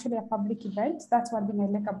was actually a public event. That's one thing I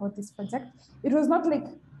like about this project. It was not like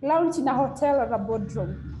launched in a hotel or a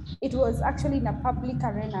boardroom. It was actually in a public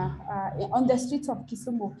arena on the streets of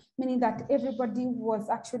Kisumu, meaning that everybody was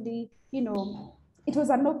actually, it was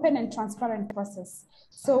an open and transparent process.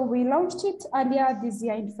 So we launched it earlier this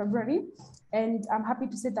year in February, and I'm happy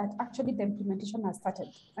to say that actually the implementation has started,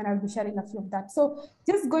 and I'll be sharing a few of that. So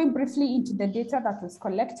just going briefly into the data that was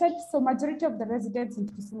collected. So majority of the residents in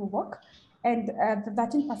Kisumu walk, and the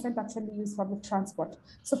 13% actually use public transport.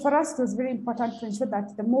 So for us, it was very important to ensure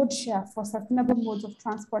that the mode share for sustainable modes of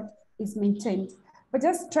transport is maintained. But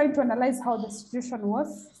just trying to analyze how the situation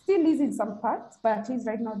was, still is in some parts, but at least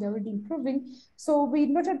right now they're already improving. So we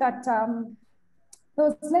noted that there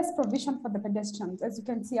was less provision for the pedestrians. As you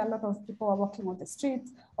can see, a lot of people are walking on the streets,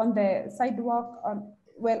 on the sidewalk,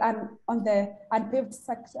 well, and on the unpaved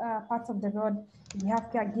parts of the road, we have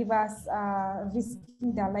caregivers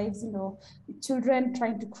risking their lives, children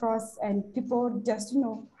trying to cross and people just,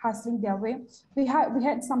 hustling their way. We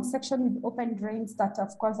had some section with open drains that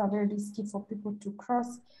of course are very risky for people to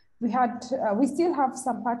cross. We still have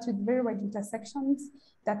some parts with very wide intersections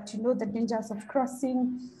that the dangers of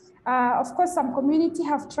crossing. Of course, some community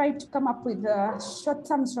have tried to come up with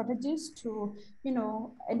short-term strategies to,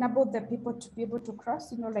 enable the people to be able to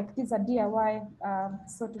cross, like these are DIY,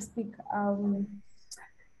 so to speak,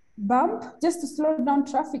 bump, just to slow down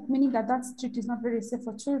traffic, meaning that street is not very safe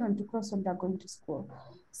for children to cross when they're going to school.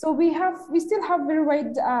 So we still have very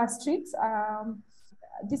wide streets.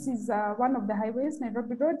 This is one of the highways,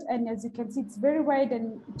 Nairobi Road, and as you can see, it's very wide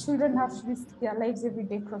and children have to risk their lives every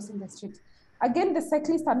day crossing the street. Again, the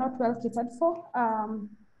cyclists are not well catered for,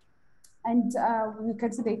 and we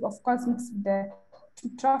can see they, of course, mix the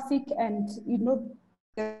traffic and,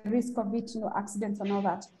 the risk of it, accidents and all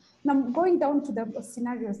that. Now, going down to the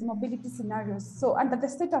scenarios, the mobility scenarios. So under the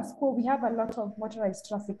status quo, we have a lot of motorized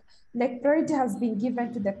traffic. Like priority has been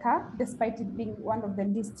given to the car, despite it being one of the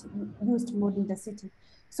least used mode in the city.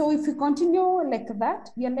 So if we continue like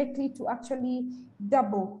that, we are likely to actually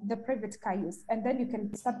double the private car use. And then you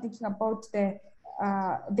can start thinking about the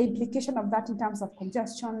implication of that in terms of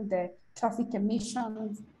congestion, the traffic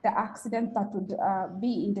emissions, the accident that would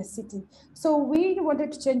be in the city. So we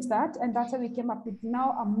wanted to change that, and that's why we came up with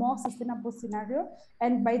now a more sustainable scenario.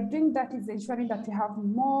 And by doing that is ensuring that we have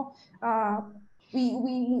more,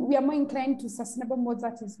 we are more inclined to sustainable modes,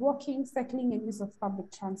 that is walking, cycling, and use of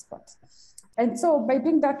public transport. And so by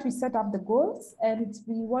doing that, we set up the goals, and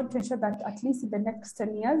we want to ensure that at least in the next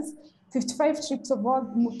 10 years, 55 trips of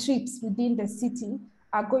all trips within the city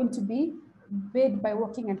are going to be made by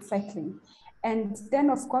walking and cycling. And then,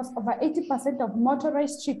 of course, over 80% of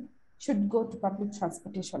motorized trips should go to public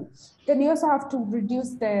transportation. Then you also have to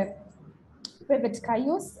reduce the private car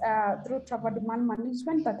use through travel demand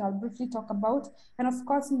management that I'll briefly talk about, and of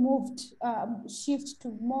course shift to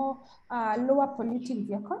more lower polluting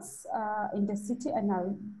vehicles in the city, and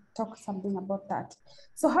I'll talk something about that.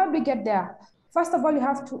 So how do we get there? First of all, you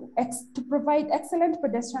have to provide excellent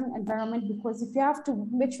pedestrian environment, because if you have to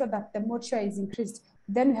make sure that the mode share is increased,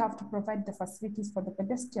 then you have to provide the facilities for the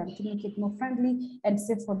pedestrian to make it more friendly and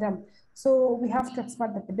safe for them. So we have to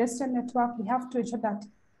expand the pedestrian network. We have to ensure that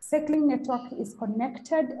cycling network is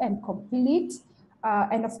connected and complete.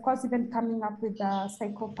 And of course, even coming up with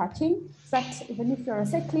cycle parking, so that even if you're a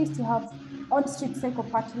cyclist, you have on-street cycle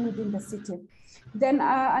parking within the city. Then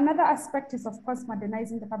another aspect is, of course,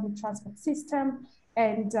 modernizing the public transport system.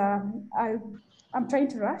 And I'm trying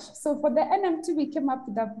to rush. So for the NM2, we came up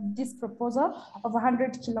with this proposal of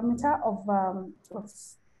 100 kilometers of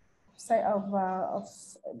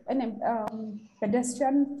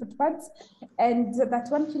pedestrian footpaths, and that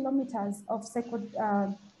 1 kilometer of cycle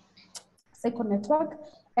network.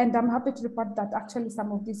 And I'm happy to report that actually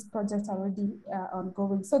some of these projects are already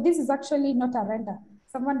ongoing. So this is actually not a render.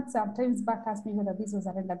 Someone sometimes back asked me whether this was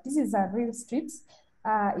a render. This is a real streets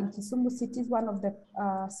in Kisumu City, one of the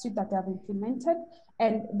streets that they have implemented,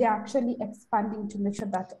 and they're actually expanding to make sure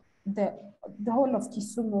that the whole of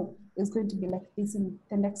Kisumu is going to be like this in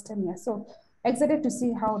the next 10 years. So excited to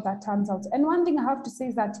see how that turns out. And one thing I have to say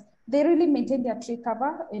is that they really maintain their tree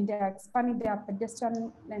cover, and they're expanding their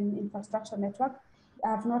pedestrian and infrastructure network. I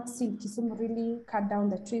have not seen Kisumu really cut down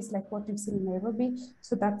the trees like what we've seen in Nairobi.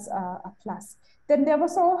 So that's a plus. Then they've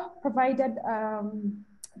also provided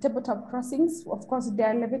tabletop crossings. Of course, they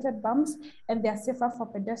are elevated bumps, and they are safer for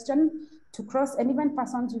pedestrians to cross, and even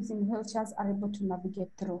persons using wheelchairs are able to navigate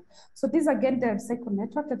through. So this again, the cycle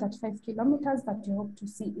network, the 35 kilometers that we hope to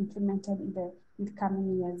see implemented in the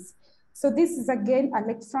coming years. So this is again a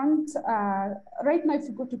lakefront. Right now, if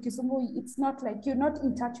you go to Kisumu, it's not like you're not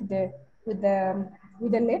in touch with the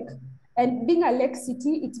lake. And being a lake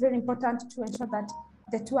city, it's very important to ensure that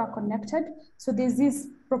the two are connected. So there's this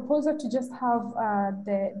proposal to just have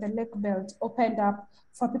the lake belt opened up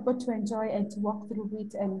for people to enjoy and to walk through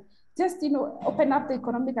it, and just open up the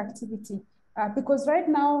economic activity. Because right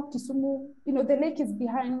now, Kisumu, the lake is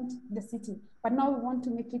behind the city, but now we want to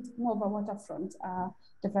make it more of a waterfront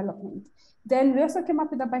development. Then we also came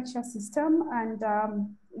up with a bike share system, and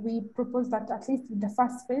we proposed that at least in the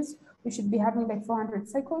first phase, we should be having like 400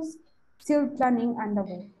 cycles, still planning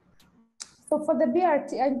underway. So for the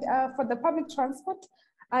BRT and for the public transport,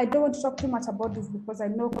 I don't want to talk too much about this because I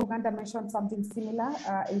know Uganda mentioned something similar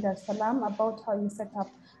in the Salaam about how you set up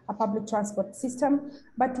a public transport system.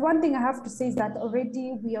 But one thing I have to say is that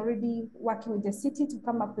we already working with the city to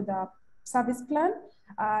come up with a service plan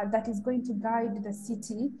that is going to guide the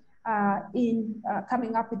city in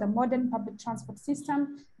coming up with a modern public transport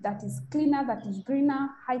system that is cleaner, that is greener,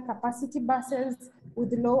 high capacity buses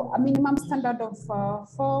with a minimum standard of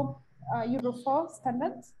Euro 4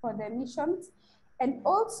 standards for the emissions. And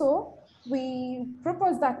also, we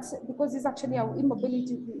propose that, because it's actually our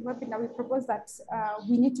e-mobility webinar, we propose that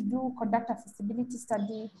we need to conduct a feasibility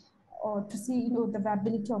study or to see the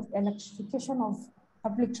viability of electrification of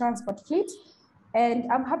public transport fleet.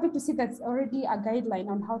 And I'm happy to see that's already a guideline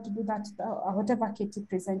on how to do that, whatever Katie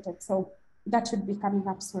presented. So that should be coming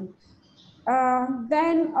up soon.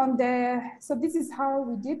 So this is how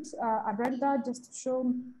we did a render just to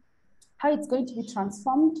show how it's going to be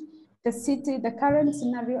transformed, the city, the current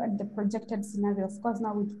scenario and the projected scenario, of course,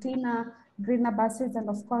 now with cleaner, greener buses, and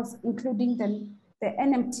of course, including the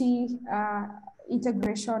NMT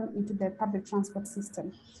integration into the public transport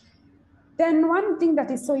system. Then one thing that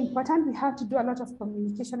is so important, we have to do a lot of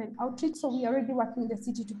communication and outreach. So we are already working with the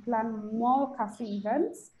city to plan more cafe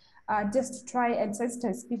events, just to try and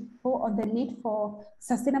sensitize people on the need for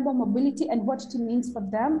sustainable mobility and what it means for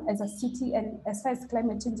them as a city and as far as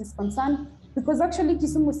climate change is concerned. Because actually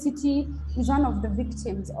Kisumu City is one of the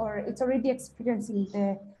victims, or it's already experiencing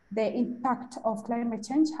the impact of climate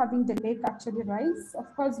change, having the lake actually rise.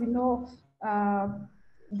 Of course, we know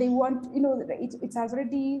they want, it has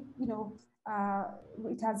already,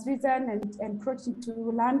 it has risen and encroached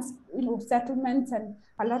into lands, settlements, and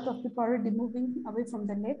a lot of people are already moving away from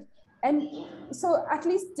the lake. And so at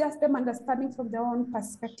least just them understanding from their own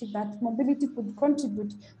perspective that mobility could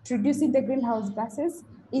contribute to reducing the greenhouse gases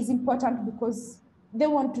is important, because they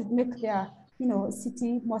want to make their,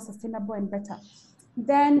 city more sustainable and better.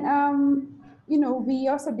 Then, we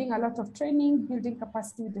also doing a lot of training, building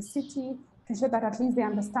capacity with the city to ensure that at least they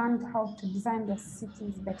understand how to design their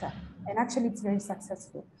cities better. And actually it's very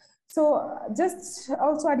successful. So just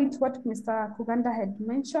also adding to what Mr. Kuganda had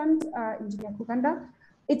mentioned, Engineer Kuganda,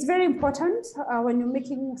 it's very important when you're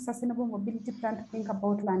making sustainable mobility plan to think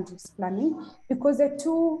about land use planning, because the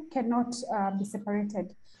two cannot be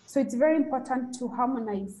separated. So it's very important to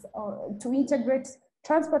harmonize or to integrate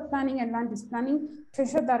transport planning and land use planning to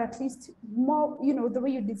ensure that at least more, the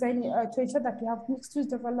way you design it, to ensure that we have mixed use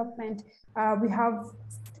development, we have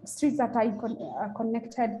streets that are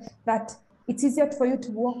connected, that it's easier for you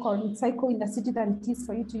to walk or cycle in the city than it is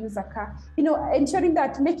for you to use a car. Ensuring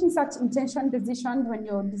that making such intention decisions when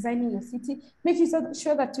you're designing your city, making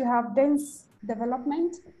sure that you have dense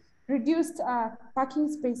development, reduced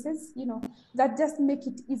parking spaces, that just make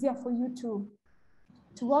it easier for you to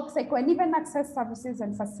walk, cycle, and even access services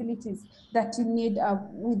and facilities that you need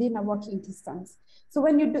within a walking distance. So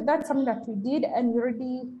when you do, that's something that we did, and we're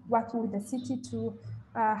already working with the city to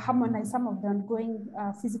harmonize some of the ongoing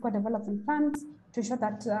physical development plans to ensure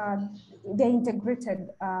that they're integrated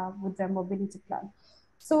with the mobility plan.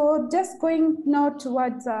 So just going now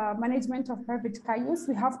towards management of private car use,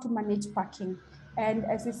 we have to manage parking. And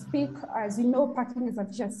as we speak, as you know, parking is a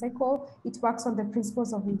vicious cycle. It works on the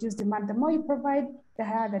principles of induced demand. The more you provide, the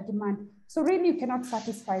higher the demand. So really you cannot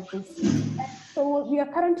satisfy this. And so we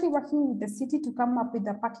are currently working with the city to come up with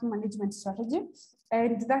a parking management strategy.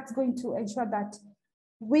 And that's going to ensure that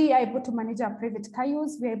we are able to manage our private car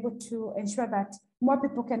use. We're able to ensure that more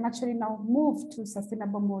people can actually now move to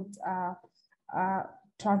sustainable mode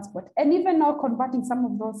transport. And even now converting some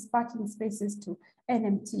of those parking spaces to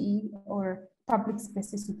NMT or public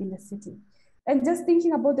spaces within the city. And just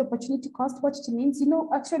thinking about the opportunity cost, what it means,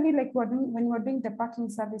 actually like when we're doing the parking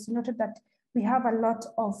service, we noted that we have a lot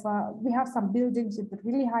of, we have some buildings with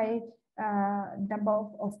really high number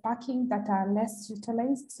of parking that are less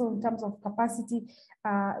utilized. So in terms of capacity,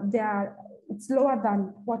 it's lower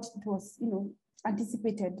than what it was,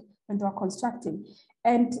 anticipated when they were constructing.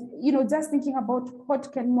 And, just thinking about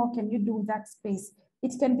what more can you do with that space?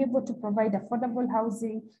 It can be able to provide affordable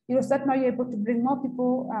housing, so that now you're able to bring more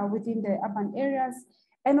people within the urban areas,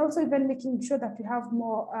 and also even making sure that we have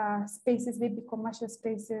more spaces, maybe commercial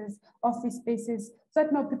spaces, office spaces, so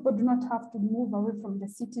that now people do not have to move away from the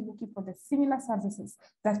city looking for the similar services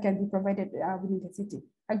that can be provided within the city.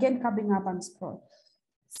 Again, curbing urban sprawl.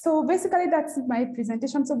 So basically that's my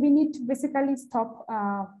presentation. So we need to basically stop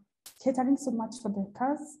catering so much for the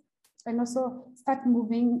cars, and also start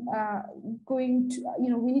moving, going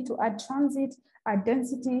to, we need to add transit, add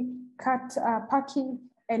density, cut parking,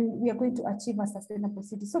 and we are going to achieve a sustainable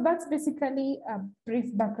city. So that's basically a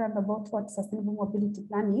brief background about what sustainable mobility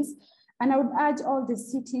plan is. And I would urge all the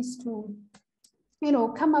cities to,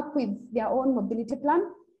 come up with their own mobility plan.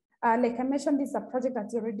 Like I mentioned, this is a project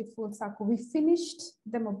that's already full circle. We finished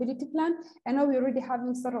the mobility plan, and now we're already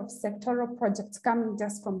having sort of sectoral projects coming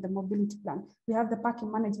just from the mobility plan. We have the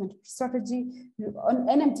parking management strategy. On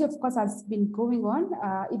NMT, of course, has been going on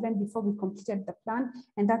even before we completed the plan,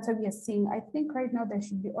 and that's what we are seeing. I think right now there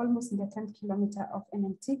should be almost in the 10 kilometer of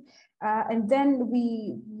NMT. And then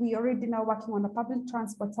we already now working on a public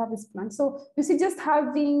transport service plan. So you see, just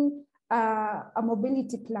having a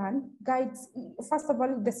mobility plan guides, first of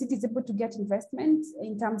all, the city is able to get investment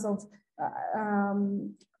in terms of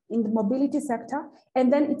in the mobility sector.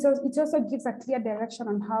 And then it also gives a clear direction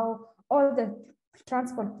on how all the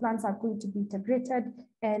transport plans are going to be integrated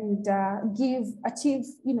and achieve,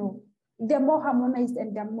 they're more harmonized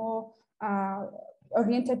and they're more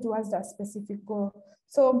oriented towards that specific goal.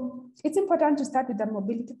 So it's important to start with the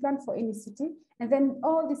mobility plan for any city, and then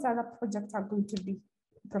all these other projects are going to be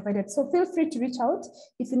provided. So feel free to reach out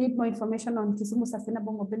if you need more information on Kisumu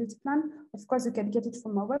Sustainable Mobility Plan. Of course, you can get it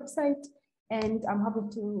from our website, and I'm happy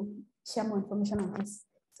to share more information on this.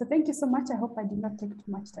 So thank you so much. I hope I did not take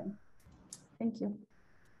too much time. Thank you.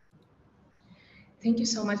 Thank you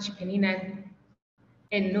so much, Penina.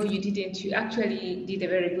 And no, you didn't. You actually did a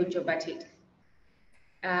very good job at it.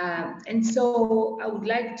 And so I would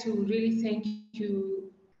like to really thank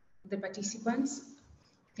you, the participants.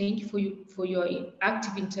 Thank you for your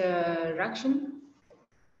active interaction.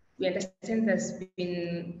 We understand there's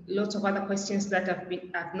been lots of other questions that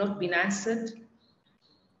have not been answered.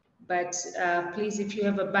 But please, if you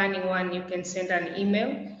have a burning one, you can send an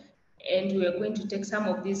email, and we are going to take some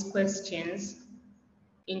of these questions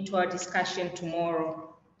into our discussion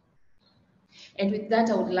tomorrow. And with that,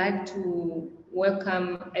 I would like to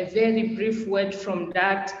welcome a very brief word from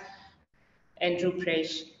Dart and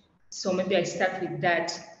Rupresh. So maybe I start with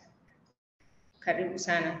that. Karibu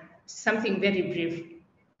sana. Something very brief,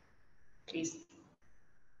 please.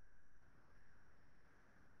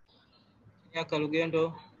 Yeah,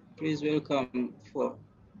 Kalugendo, please welcome for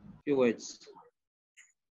a few words.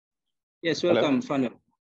 Yes, welcome, Funnel.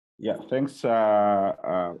 Yeah, thanks,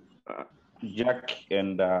 Jack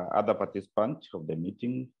and other participants of the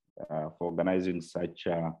meeting for organizing such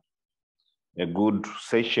a good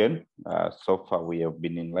session. So far, we have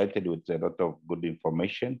been enlightened with a lot of good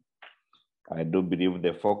information. I do believe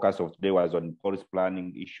the focus of today was on policy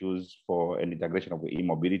planning issues for an integration of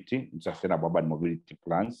e-mobility, sustainable urban mobility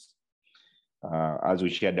plans. As we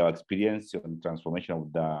shared our experience on transformation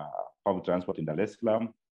of the public transport in Dar es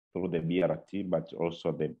Salaam through the BRT, but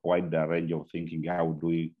also the wider range of thinking, how do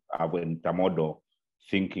we have an intermodal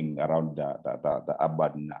thinking around the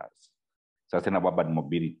urban, sustainable urban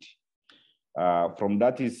mobility. From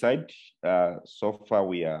that side, so far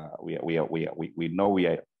we know we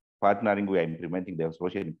are partnering, we are implementing the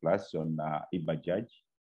solution plus on e-Bajaj,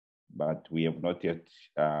 but we have not yet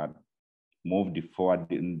moved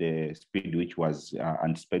forward in the speed which was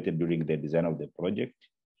anticipated during the design of the project.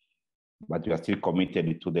 But we are still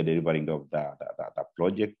committed to the delivering of the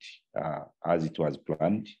project as it was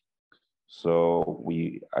planned. So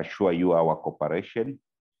we assure you our cooperation.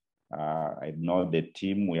 I know the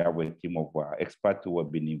team, we have a team of experts who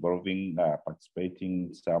have been involving, participating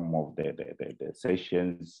in some of the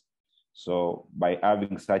sessions. So by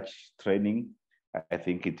having such training, I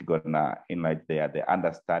think it's gonna enlighten the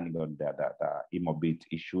understanding on the e-mobility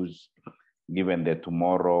issues, given the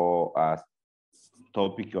tomorrow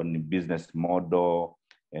topic on the business model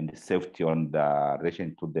and the safety on the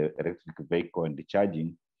relation to the electric vehicle and the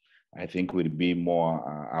charging. I think we'll be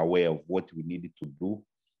more aware of what we need to do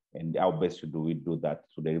and how best to do that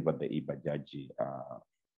to deliver the e-Bajaj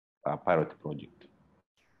pilot project.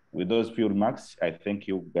 With those few remarks, I thank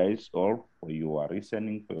you guys all for your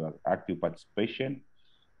listening, for your active participation,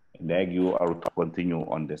 and I urge you all to continue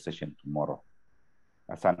on the session tomorrow.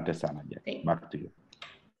 Asante sana, Jack. Back to you.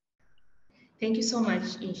 Thank you so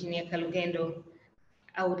much, Engineer Kalugendo.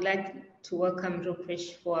 I would like to welcome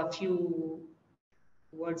Rupresh for a few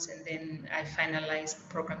words, and then I finalize the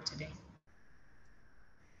program today.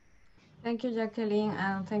 Thank you, Jacqueline,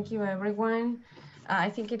 and thank you, everyone. I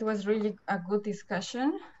think it was really a good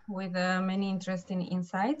discussion with many interesting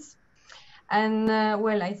insights. And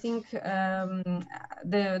well, I think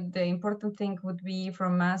the important thing would be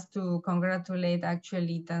from us to congratulate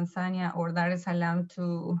actually Tanzania or Dar es Salaam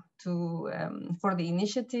for the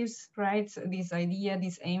initiatives, right? This idea,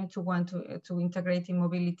 this aim to want to integrate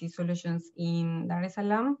mobility solutions in Dar es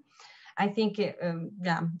Salaam. I think,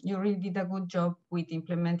 yeah, you really did a good job with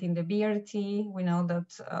implementing the BRT. We know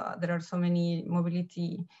that there are so many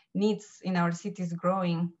mobility needs in our cities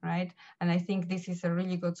growing, right? And I think this is a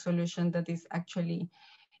really good solution that is actually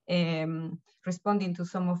responding to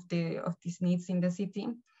some of these needs in the city.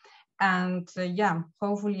 And yeah,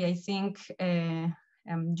 hopefully I think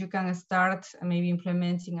you can start maybe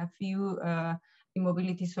implementing a few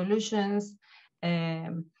e-mobility solutions.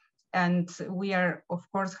 And we are, of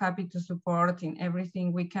course, happy to support in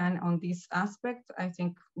everything we can on this aspect. I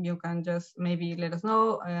think you can just maybe let us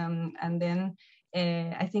know. And then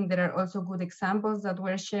I think there are also good examples that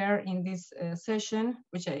were shared in this session,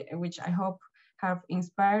 which I hope have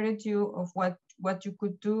inspired you of what you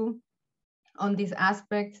could do on this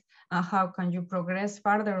aspect, and how can you progress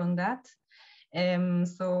further on that.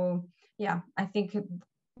 So yeah, I think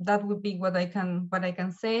that would be what I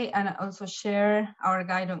can say, and also share our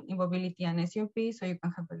guide on e-mobility and SUMP, so you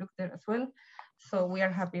can have a look there as well. So we are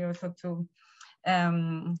happy also to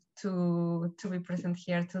be present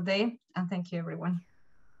here today, and thank you everyone.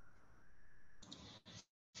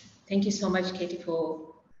 Thank you so much, Katie,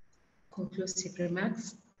 for conclusive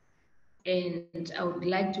remarks. And I would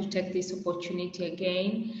like to take this opportunity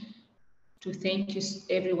again to thank you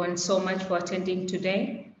everyone so much for attending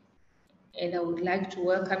today. And I would like to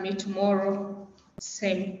welcome you tomorrow,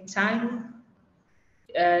 same time,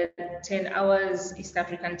 10 hours East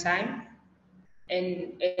African time.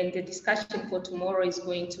 And the discussion for tomorrow is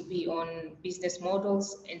going to be on business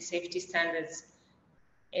models and safety standards.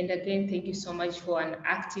 And again, thank you so much for an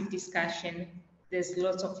active discussion. There's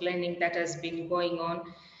lots of learning that has been going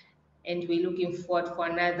on, and we're looking forward for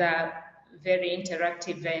another very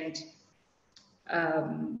interactive and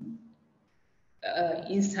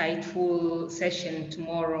insightful session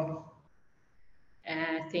tomorrow.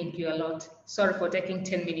 Thank you a lot. Sorry for taking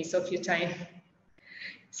 10 minutes of your time.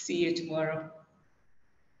 See you tomorrow.